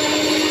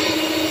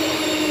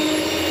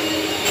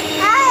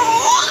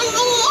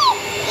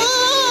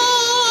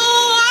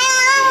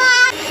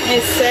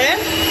 ესე.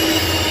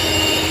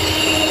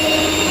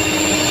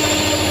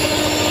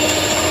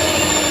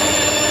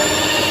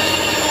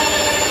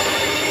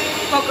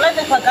 მოკლედ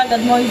ახლა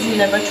კარგად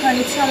მოიზილება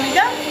ჩვენი ცომი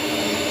და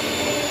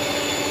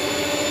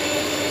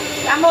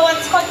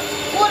გამოვაცხოთ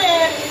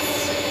ყურებს.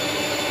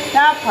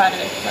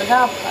 დააფარე.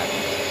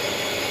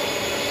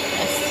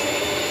 ეს.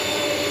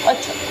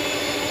 ოჩო.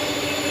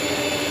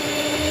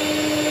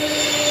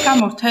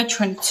 გამორთა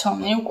ჩვენი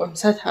ცომი უკვე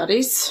მზად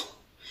არის.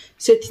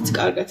 ზეთიც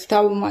კარგად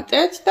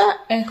დავუმატეთ და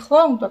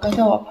ახლა უნდა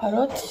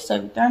გადავაფაროთ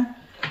ზევიდან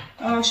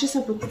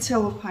შესაბუთი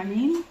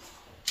ცელოფანი.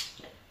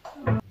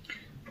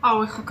 აუ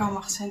ახლა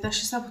გამახსენდა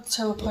შესაბუთი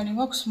ცელოფანი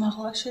მაქვს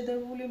მაღლა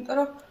შედებული, იმიტომ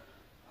რომ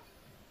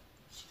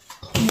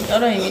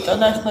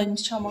და ახლა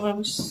იმის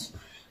ჩამოღების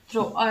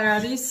დრო არ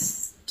არის,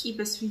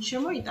 კიბეს ვინ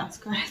შემოიტანს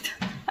გარეთ.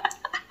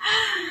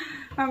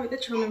 ამიტომ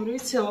ჩვეულებრივი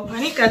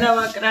ცელოფანი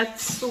გადავაკრათ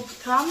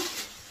სუფთამ.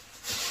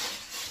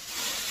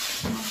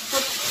 ახლა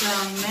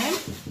ძამე.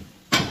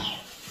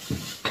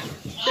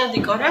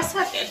 დედიკო, რა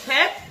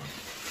საკეთებ?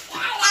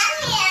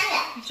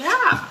 ჯა.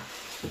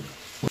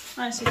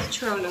 ასეთი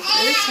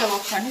ჩვეულებრივი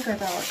ცელოფანი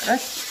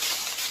გადავაკრათ.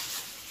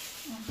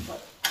 ახლა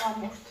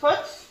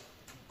გამოვთოთ.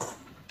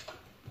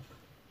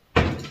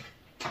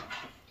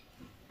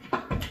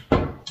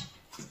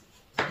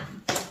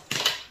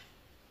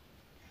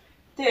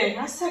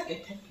 რა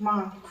საკეთებ?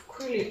 მან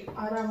ქვილი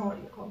არ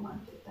ამოიღო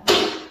მანდიდან.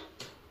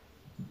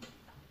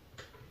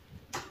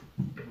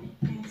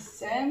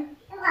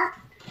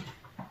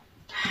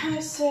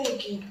 ესე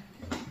იგი.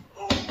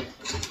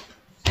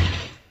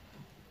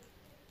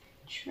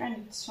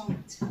 ჩვენი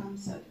ცომიც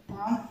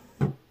გამზადდა.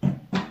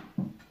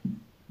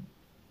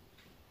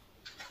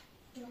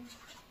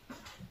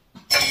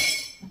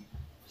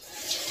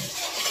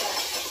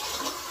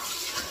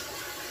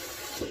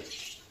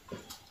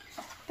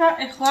 და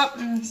ეხლა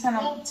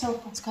სანამ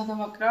ცელოფანს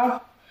გადავაკრავ,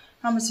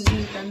 ამაზე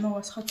ზედიდან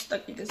მოვასხოთ ცოტა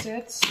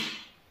კიდეზეც.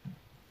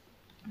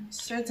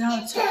 ესე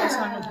ძალიან ცოტა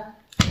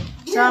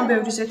ძალიან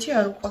ბევრი ზეთი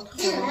არ უყვათ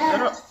ხოლმე,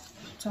 იმიტომ რომ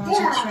ძალიან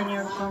ზეთიანი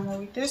არ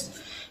გამოვიდეს.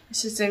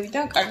 ესე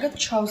ზევიდან კარგად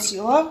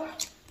ჩავზილავ.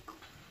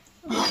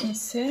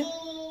 ესე.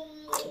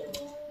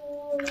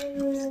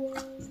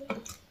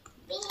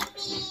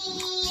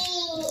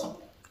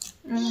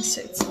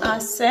 ესეც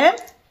ასე.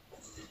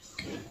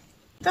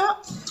 და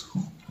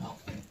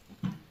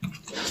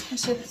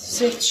ესეთ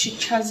ზეთში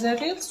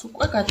ჩაზერილს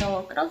უკვე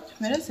გადავაკრავთ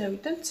მერე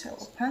ზევიდან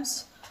ცელოფანს.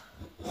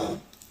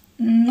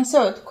 ასე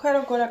თქვენ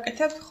როგორ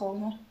აკეთებთ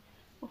ხოლმე?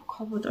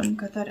 ქალბატონი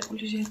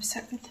გადარეული ჟებს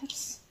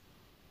აკეთებს.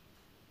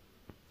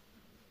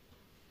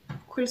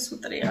 ქვილს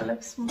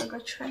უტრიალებს უნდა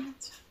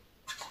გაჩვენოთ.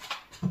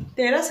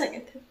 რა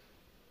საკეთებ?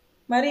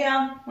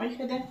 მარიამ,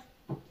 მოიხედე.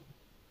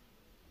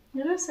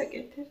 რა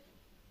საკეთებ?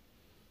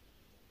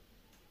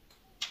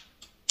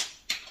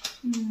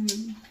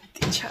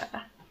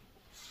 ტიჩარა.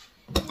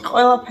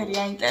 ყველაფერი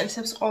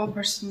აინტერესებს,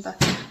 ყველაფერს უნდა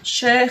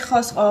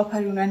შეეხოს,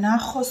 ყველაფერი უნდა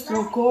ნახოს,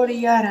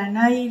 როგორია,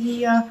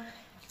 რანაირია.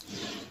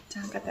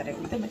 ძალიან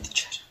გადარეული და მეტი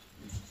ჩარა.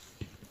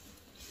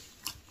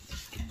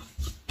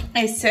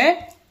 ესე,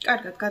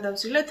 კარგად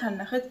გადავზილეთ, ან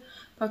ნახეთ,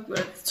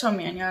 ფაქტურად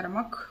ცომიანი არ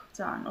მაქვს,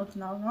 ძალიან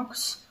ოდნავ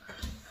მაქვს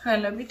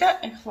ხელები და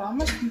ეხლა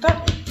ამას უნდა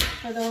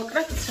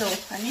გადავაკრათ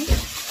ცელოფანი.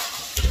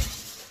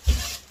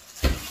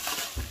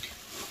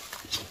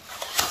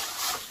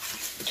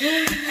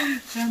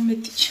 რა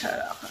მეტი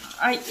ჩარა.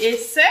 აი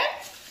ესე.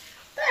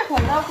 და ეხლა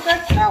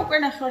დავდგათ და უკვე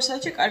ნახევარ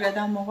საათში კარგად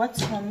ამოვა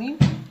ცომი.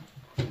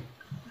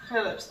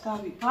 ხელებს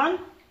დავიბან.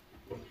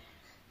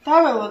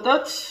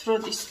 დაველოდოთ,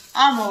 როდის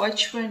ამოვა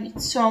ჩვენი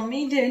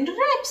ცომი,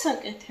 რებს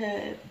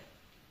აკეთებ.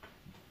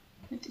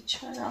 მეტი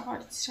ჩარა,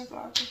 აღარ იცი რა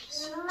გააკეთოს.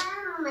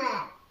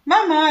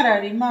 მამა არ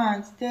არის,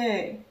 მანდ, დე.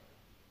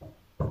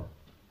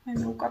 აი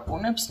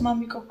უკაკუნებს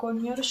მამიკო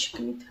გონია რომ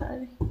შიგნით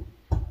არის.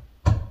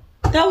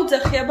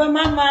 დაუძახი აბა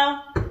მამა.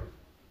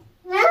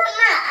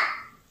 მამა.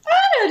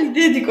 არ არის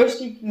დედიკო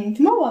შიგნით,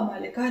 მოვა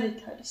მალე გარეთ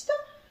არის და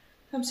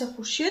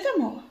სამსახურშია და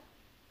მოვა.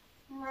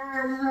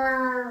 მამა.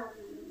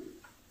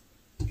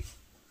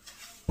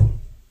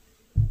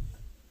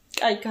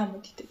 აი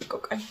გამოდი დედიკო,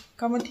 კაი.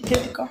 გამოდი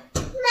დედიკო.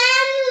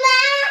 მამა.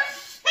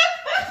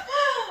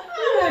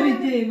 არის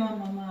დე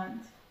მამა მანდ.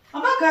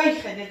 აბა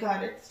გაიხედე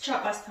გარეთ,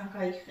 ჩაყასთან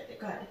გაიხედე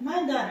გარეთ.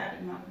 მანდ არ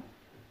არის მამა.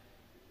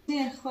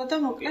 ეხლა და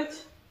მოკლედ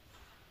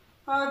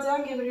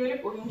ძალიან გემრიელი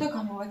პური უნდა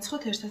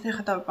გამოვაცხოთ ერთად.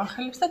 ეხლა დავიყვან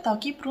ხელებს და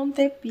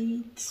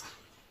დაგიბრუნდებით.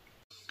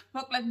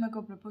 მოკლედ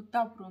მეგობრებო,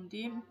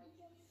 დავბრუნდი.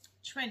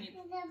 ჩვენი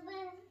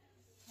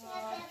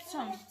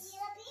ცომიც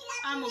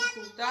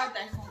ამოფულდა და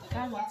ეხლა უნდა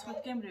გამოვაცხოთ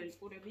გემრიელი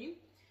პურები.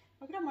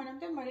 მაგრამ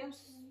მანამდე მარიამს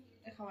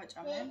ეხა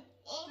ვაჭამე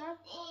და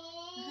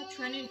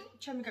ეხა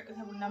ჩემი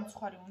გაკეთებული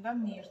ნამცხვარი უნდა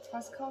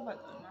მიირთვას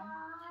ქალბატონმა.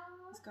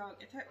 ეს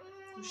გავაკეთე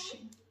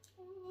გუშინ.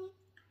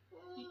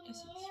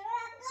 ესეთი.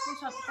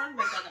 მოსაფრთხო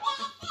ვერ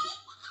გადავიდე.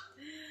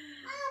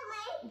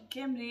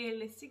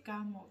 გემრიელესი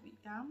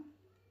გამოვიდა.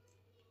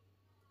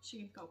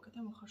 შიგნით გავუკეთე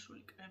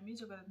მოხარშული კრემი,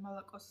 ზოგადად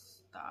მალაკოს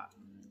და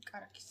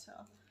კარაქის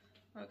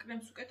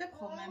კრემს უკეთებ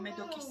ხოლმე,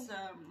 მედოკის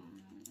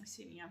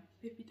ისინია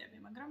ფიფიტები,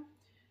 მაგრამ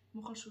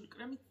მოხარშული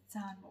კრემი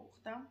ძალიან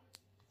მოუხდა.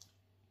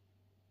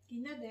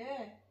 გინდადე?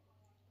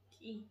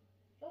 კი.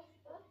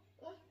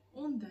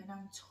 უნდა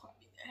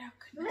ნამცხვარი რა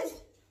ქნას.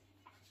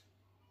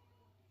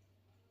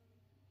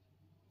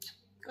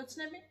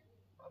 კოცნები?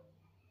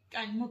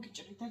 კაი,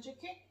 მოგიჭრით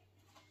დაჯექი.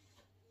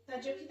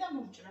 დაჯექი და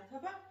მოვჭრათ,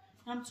 აბა.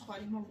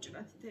 ნამცხვარი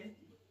მოვჭრათ დე.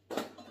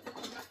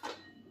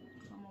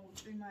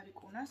 მოვჭრი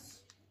მარიკუნას.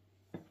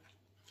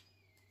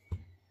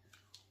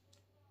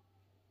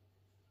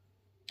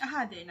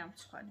 აჰა, დე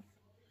ნამცხვარი.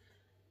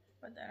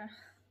 პატარა.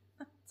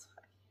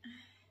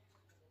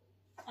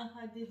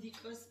 აჰა,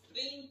 დედიკოს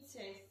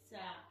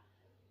პრინცესა.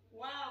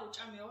 ვაუ,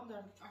 ჭამე უნდა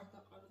არ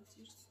დაყარო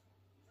ძირს.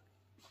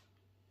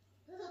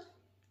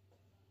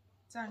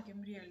 ძალიან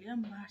გემრიელია,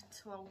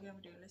 მართლა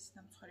უგემრიელესი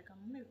ნამცხვარი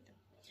გამომივიდა.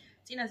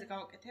 წინაზე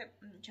გავაკეთე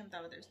ჩემ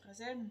დაბადების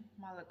დღეზე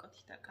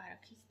მალაკოთი და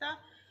კარაქის და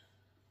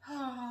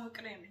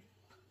კრემი.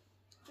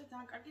 და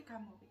ძალიან კარგი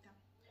გამოვიდა.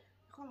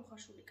 ხო,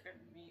 მოხარშული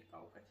კრემი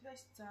გავაკეთე და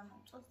ის ძალიან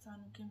მომწონს,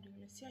 ძალიან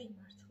უგემრიელესია, აი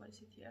მართლა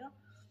ისეთია, რომ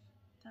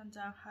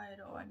ძალიან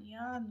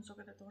ჰაეროვანია,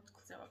 ზოგადად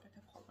ორთქლზე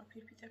ვაკეთებ ხოლმე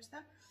ფირფიტებს და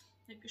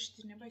ეპიში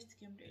დინება ის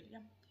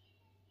გემრიელია.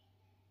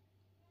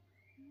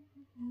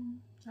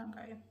 ძალიან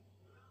კაია.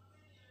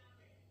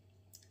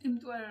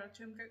 იმიტომ რომ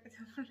ჩემ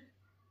გაკეთებული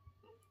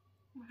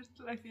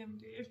მართლა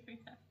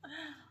გემრიელია.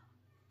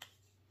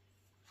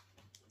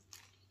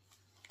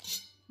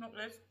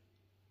 მოკლედ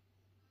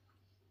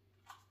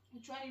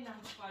ჩვენი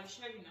ნამცხვარი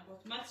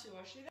შევინახოთ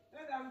მაცივაში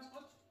და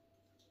დავიწყოთ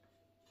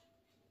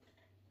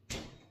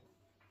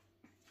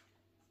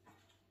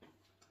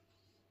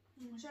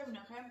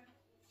შევინახე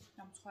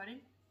ნამცხვარი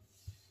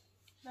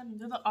და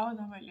მინდა და ყავა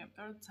დამელია,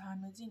 იმიტომ რომ ძალიან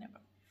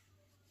მეძინება.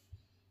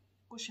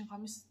 გუშინ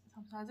ხამის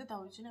 3 საათზე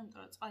დავიძინე,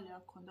 იმიტომ რომ წყალი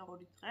არ გქონდა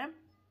 2 დღე.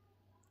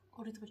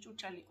 2 დღე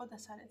ჭურჭელი იყო და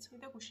სარეცხი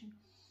და გუშინ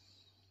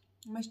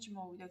მესჯი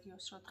მოვიდა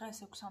გიოს რომ დღეს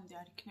 6-მდე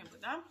არ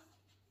იქნებოდა.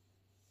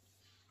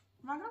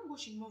 მაგრამ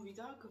გუშინ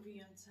მოვიდა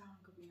გვიან, ძალიან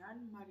გვიან,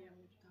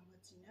 მარიამი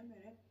დავაძინე,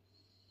 მერე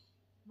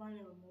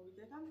მარიამი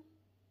მოვიდა და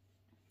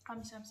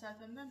ხამის 3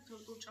 საათამდე მთელ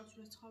ჭურჭელს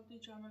ვეცხავდი,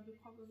 ჯამები,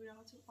 ხვაბები,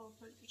 რაღაცა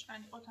ყველაფერი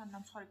ჭჭანი იყო, თან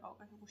ნამცხვარი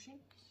გავაკეთე გუშინ.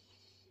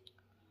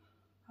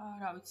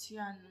 რა ვიცი,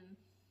 ან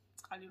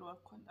წყალი რო არ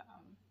გქონდა,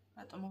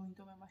 რატომ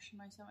მოვინდომე მაშინ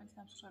მაინც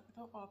ნამცხვარი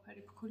გაკეთე,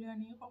 ყველაფერი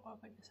ფქულიანი იყო,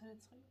 ყველაფერი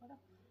დასარეცხი იყო და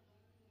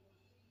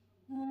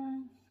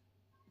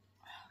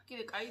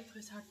კიდე კაი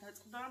დღეს არ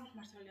დაწყდა,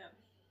 მართალია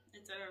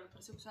ეწერა რომ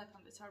დღეს 6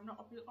 საათამდეც არ უნდა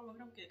ყოფილიყო,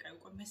 მაგრამ კიდე კაი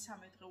უკვე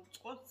მესამე დღე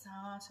უწყოთ,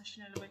 ძალიან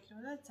საშინელება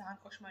იქნება და ძალიან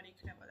კოშმარი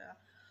იქნება და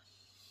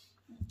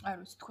არ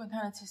ვიცი,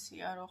 თქვენთანაც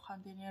ესია, რომ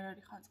ხანდენი არ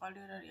არის, ხან წყალი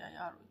არ არის, აი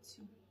არ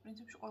ვიცი.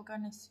 პრინციპში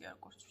ყველგან ესია,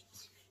 როგორც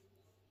ვიცი.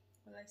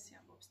 ყველა ესე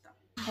ამბობს და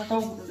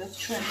გადავუბრუნდეთ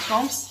ჩვენ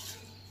ცომს.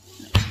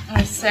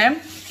 ესე.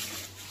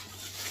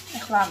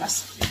 ეხლა ამას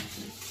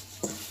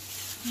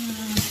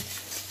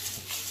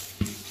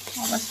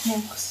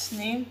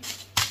მოვხსნი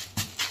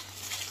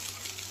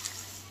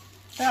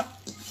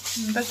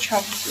და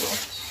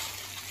ჩავძვოთ.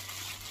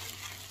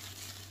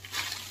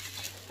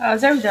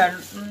 ზევიდან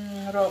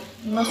რომ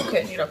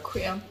მოსქენი რა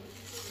ქვია.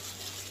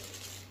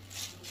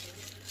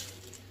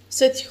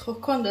 ესეთი ხო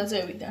ჰქონდა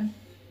ზევიდან.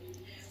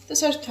 და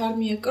საერთოდ არ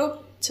მიეკრობ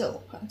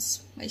ცელოფანს,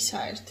 აი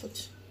საერთოდ.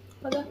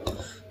 ხო და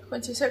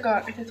თქვენც ესე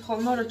გააკეთეთ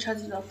ხოლმე, რომ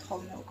ჩაძილავთ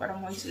ხოლმე უკვე რომ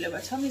მოიძილება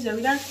ცამი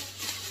ზევიდან.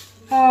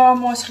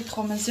 მოასხით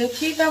ხოლმე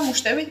ზეთი და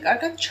მუშტებით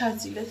კარგად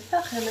ჩაძილეთ და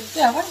ხელებზე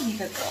აღარ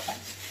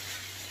მიგეკრობათ.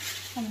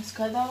 ამას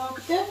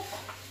გადავაგდებ.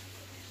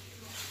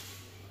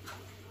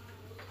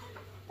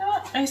 და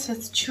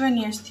ესეც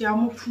ჩვენი ესეთი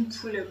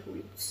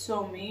ამოფუმფულებული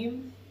ცომი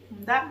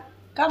და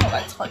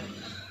გამოვაცხოთ.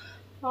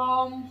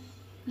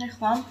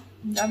 ეხლა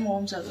და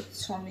მოვამზადოთ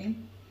ცომი.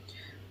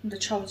 უნდა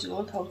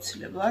ჩავძილოთ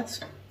აუცილებლად.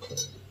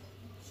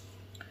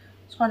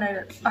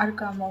 სხვანაირად არ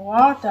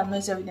გამოვა და მე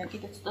ზევიდან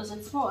კიდე ცოტა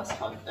ზეთს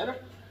მოვასხავ, იმიტომ რომ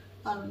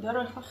არ მინდა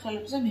რომ ეხლა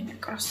ხელებზე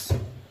მიმეკროს.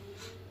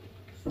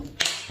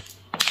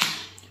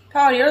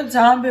 თავია რომ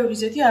ძალიან ბევრი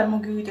ზეთი არ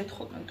მოგივიდეთ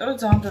ხოლმე, იმიტომ რომ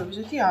ძალიან ბევრი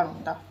ზეთი არ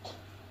უნდა.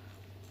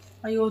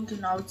 აი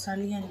ოდნავ,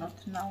 ძალიან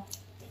ოდნავ.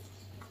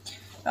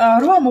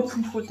 რო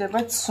ამოფუმფულდება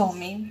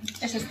ცომი,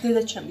 ესეც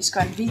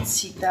დედაჩემისგან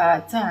ვიცი და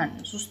ძალიან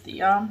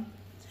ზუსტია.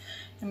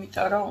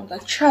 იმიტომ რომ უნდა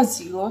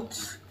ჩაზილოთ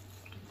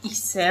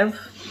ისევ.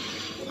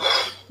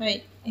 აი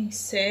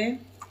ესე.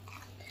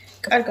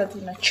 კარგად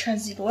უნდა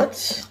ჩაზილოთ.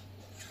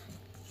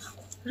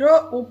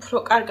 რომ უფრო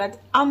კარგად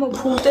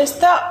ამოფულდეს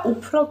და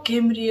უფრო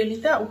გემრიელი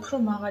და უფრო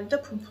მაღალი და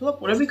ფუმფულა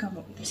ყურები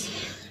გამოვიდეს.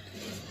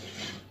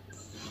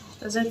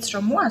 და ზეთს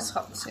რომ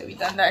მოასხავთ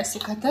ზევიდან და ესე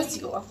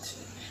გადაძილავთ.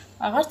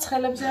 აღარც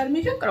ხელებზე არ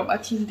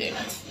მიგეკრობათ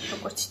იმდენად,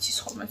 როგორც იცის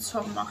ხოლმე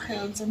ცომმა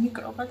ხელებზე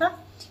მიკრობა და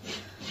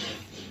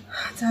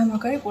ძალიან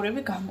მაგარი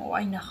პურები გამოვა.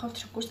 აი ნახავთ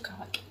როგორც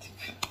გავაკეთებ.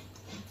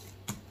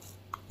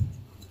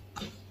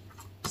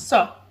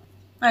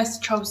 აი ეს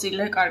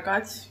ჩავზილე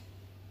კარგად.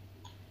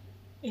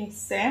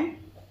 ესე.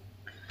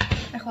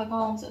 ახლა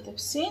გავამზადებ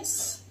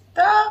სინს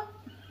და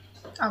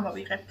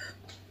ამოვიღებ.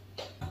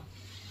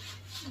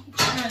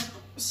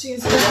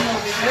 სინს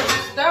გამოვიღებ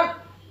და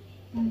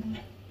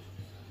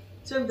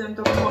ზევდან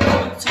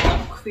დავმოვიდეთ ცოტა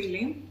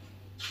ქვილი.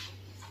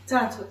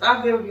 ძალიან ცოტა,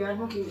 ბევრი არ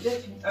მოგივიდეთ,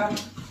 იმიტომ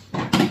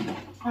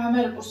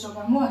ამერიკურს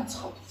რომ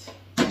მოაცხობთ.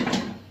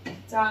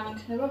 ძალიან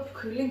იქნება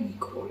ფქვილი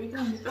მიკრული და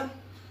ამიტომ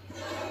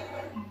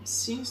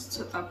სინს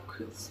ცოტა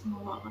ფქვილს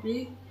მოვაყრი.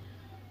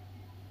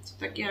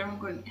 ცოტა კი არ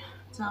მგონია.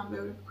 ძალიან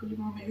ბევრი ფქვილი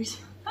მომევის.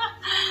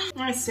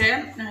 ესე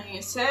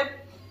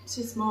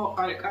სინს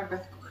მოვაყარე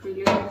კარგად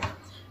ფქვილი.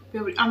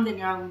 ბევრი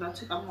ამდენი არ უნდა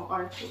ცოტა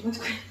მოვაყარეთ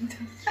თქვენ.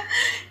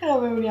 ახლა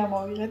ბევრი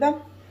ამოვიღე და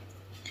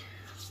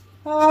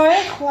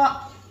ახლა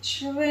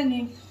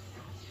ჩვენი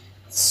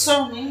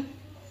ცომი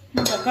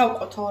უნდა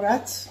გავყოთ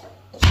ორად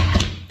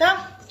და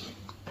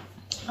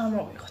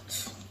ამოვიღოთ.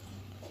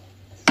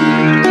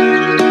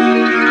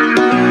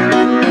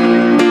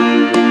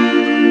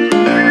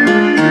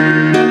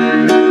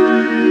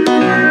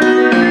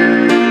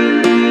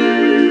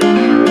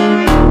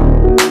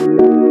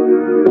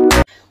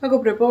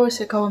 მეგობრებო,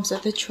 ესე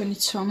გავამზადეთ ჩვენი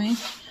ცომი.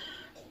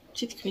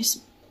 თითქმის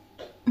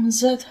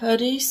მზად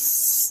არის.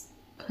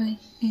 აი,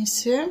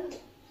 ესე.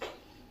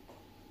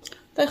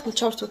 და ახლა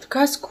ჩავსვათ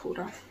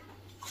გაზქურა.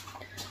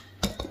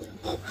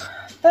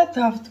 და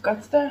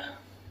დავდგათ და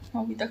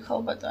მოვიდა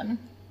ქალბატონი.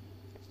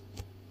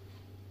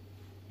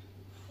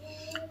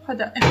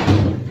 ხოდა,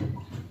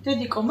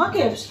 დედიკო,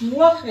 მაგებს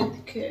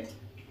მოახედქე.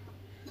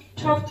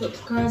 ჩავთოთ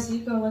გაზი,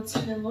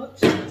 გავაცხელოთ.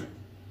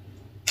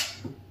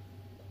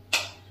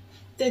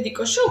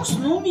 დედიკო, შოქს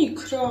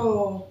მომიქრო.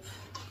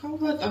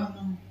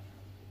 ქალბატონო.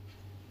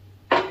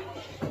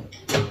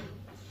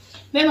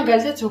 მე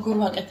მაგალითად როგორ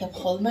ვაკეთებ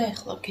ხოლმე,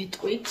 ახლა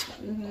გეტყვით.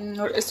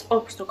 ეს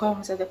ყოველთვის რო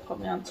გავამზადებ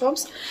ხოლმე ამ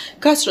ცომს,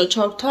 გასრო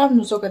ჩავთავ,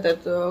 ნუ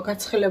ზოგადად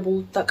გაცხელებულ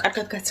და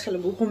კარგად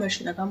გაცხელებულ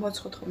ღუმელში და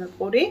გამოვაცხოთ ხოლმე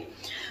პური.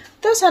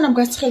 და სანამ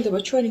გაცხელდება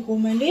ჩვენი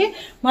ღუმელი,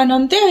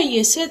 მანამდე აი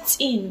ესე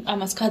წინ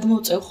ამას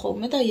გადმოვწევ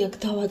ხოლმე და აი აქ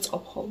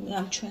დავაწყობ ხოლმე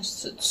ამ ჩვენს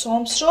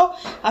ცომს, რომ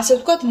ასე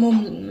ვთქვათ,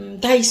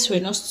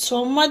 დაისვენოს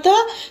ცომა და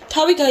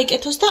თავი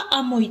გაიკეთოს და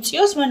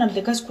ამოიწიოს,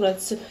 მანამდე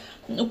გაზქურაც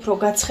უფრო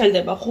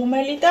გაცხელდება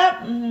ღუმელი და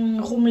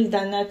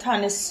ღუმლიდან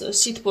თან ეს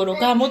სითბორო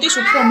გამოდის,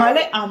 უფრო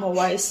მალე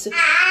ამოვა ეს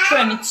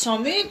ჩვენი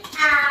ცომი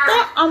და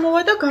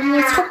ამოვა და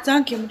გამოვაცხობ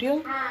ძალიან გემრიელ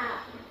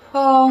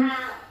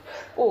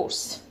პურს.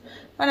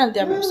 მანამდე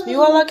ამას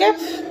მივალაგებ.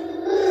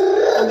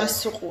 ამას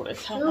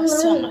უყურეთ, ამას.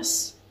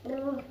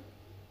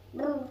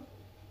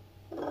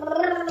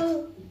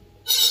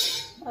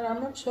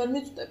 ამას ვერ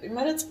მიწდები,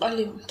 მაგრამ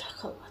წყალი უნდა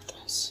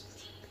ხალბატონს.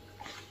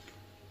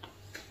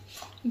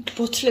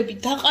 ბოთლები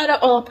დაყარა,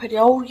 ყველაფერი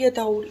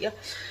აურია.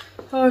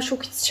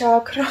 შუქიც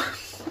ჩააქრა.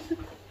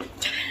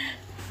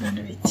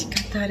 ანუ ვიცი,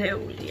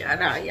 გადარეულია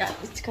რა,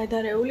 ვიცი,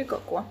 გადარეული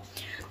გოგოა.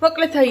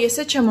 მოკლედ აი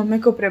ესე ჩემო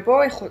მეგობრებო,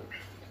 ეხლა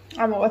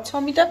ამოვა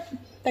ცომი და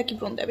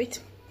დაგიბრუნდებით.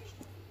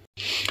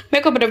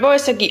 მეგობრებო,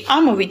 ესე იგი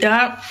ამოვიდა,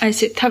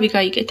 ესე თავი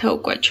გაიგეთა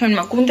უკვე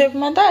ჩვენმა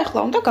გუნდებმა და ეხლა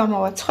უნდა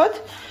გამოვაცხოთ.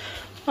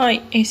 აი,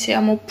 ესე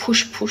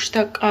ამოფუშ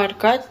და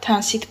კარგად,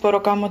 თან სითბორო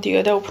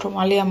გამოდიოდა, უფრო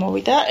მალე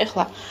ამოვიდა.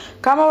 ეხლა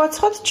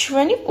გამოვაცხოთ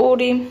ჩვენი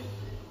პური.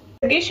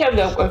 იგი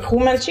შევდა უკვე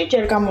ღუმელში,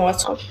 ჯერ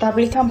გამოვაცხოთ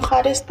დაბლით ამ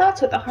მხარეს და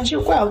ცოტა ხანში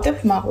უკვე ავდებ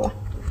მაღლა.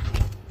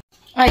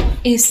 აი,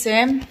 ესე,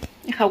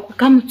 ეხლა უკვე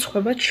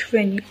გამოცხება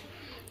ჩვენი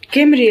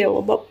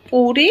გემრიელობა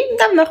პური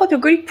და ნახოთ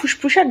როგორი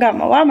ფუშფუშა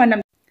გამოვა,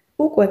 მანამ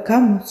უკვე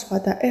გამოცხვა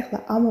და ეხლა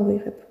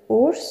ამოვიღებ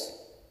პურს.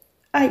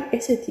 აი,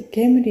 ესეთი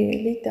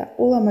გემრიელი და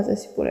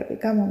ულამაზესი პურები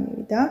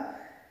გამომივიდა.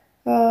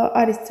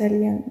 არის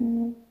ძალიან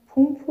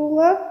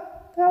ფუმფულა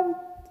და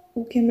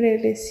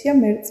უგემრიელესია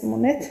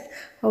მერწმუნეთ.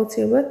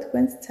 აუცილებლად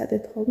თქვენც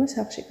ცადეთ ხოლმე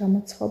სახლში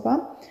გამოცხობა.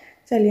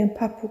 ძალიან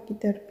ფაფუგი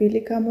და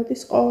რბილი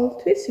გამოდის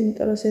ყოველთვის,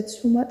 იმიტომ რომ ზედს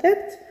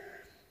ვუმატებთ.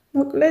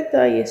 მოკლედ,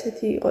 აი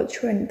ესეთი იყო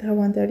ჩვენი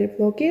დღევანდელი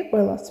ვლოგი.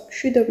 ყველას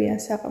მშვიდობიან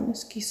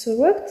საყამოს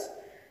გისურვებთ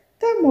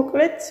და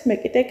მოკლედ მე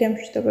კიდე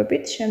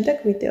გემშვიდობებით შემდეგ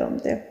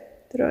ვიდეომდე.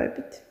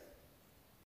 დროებით.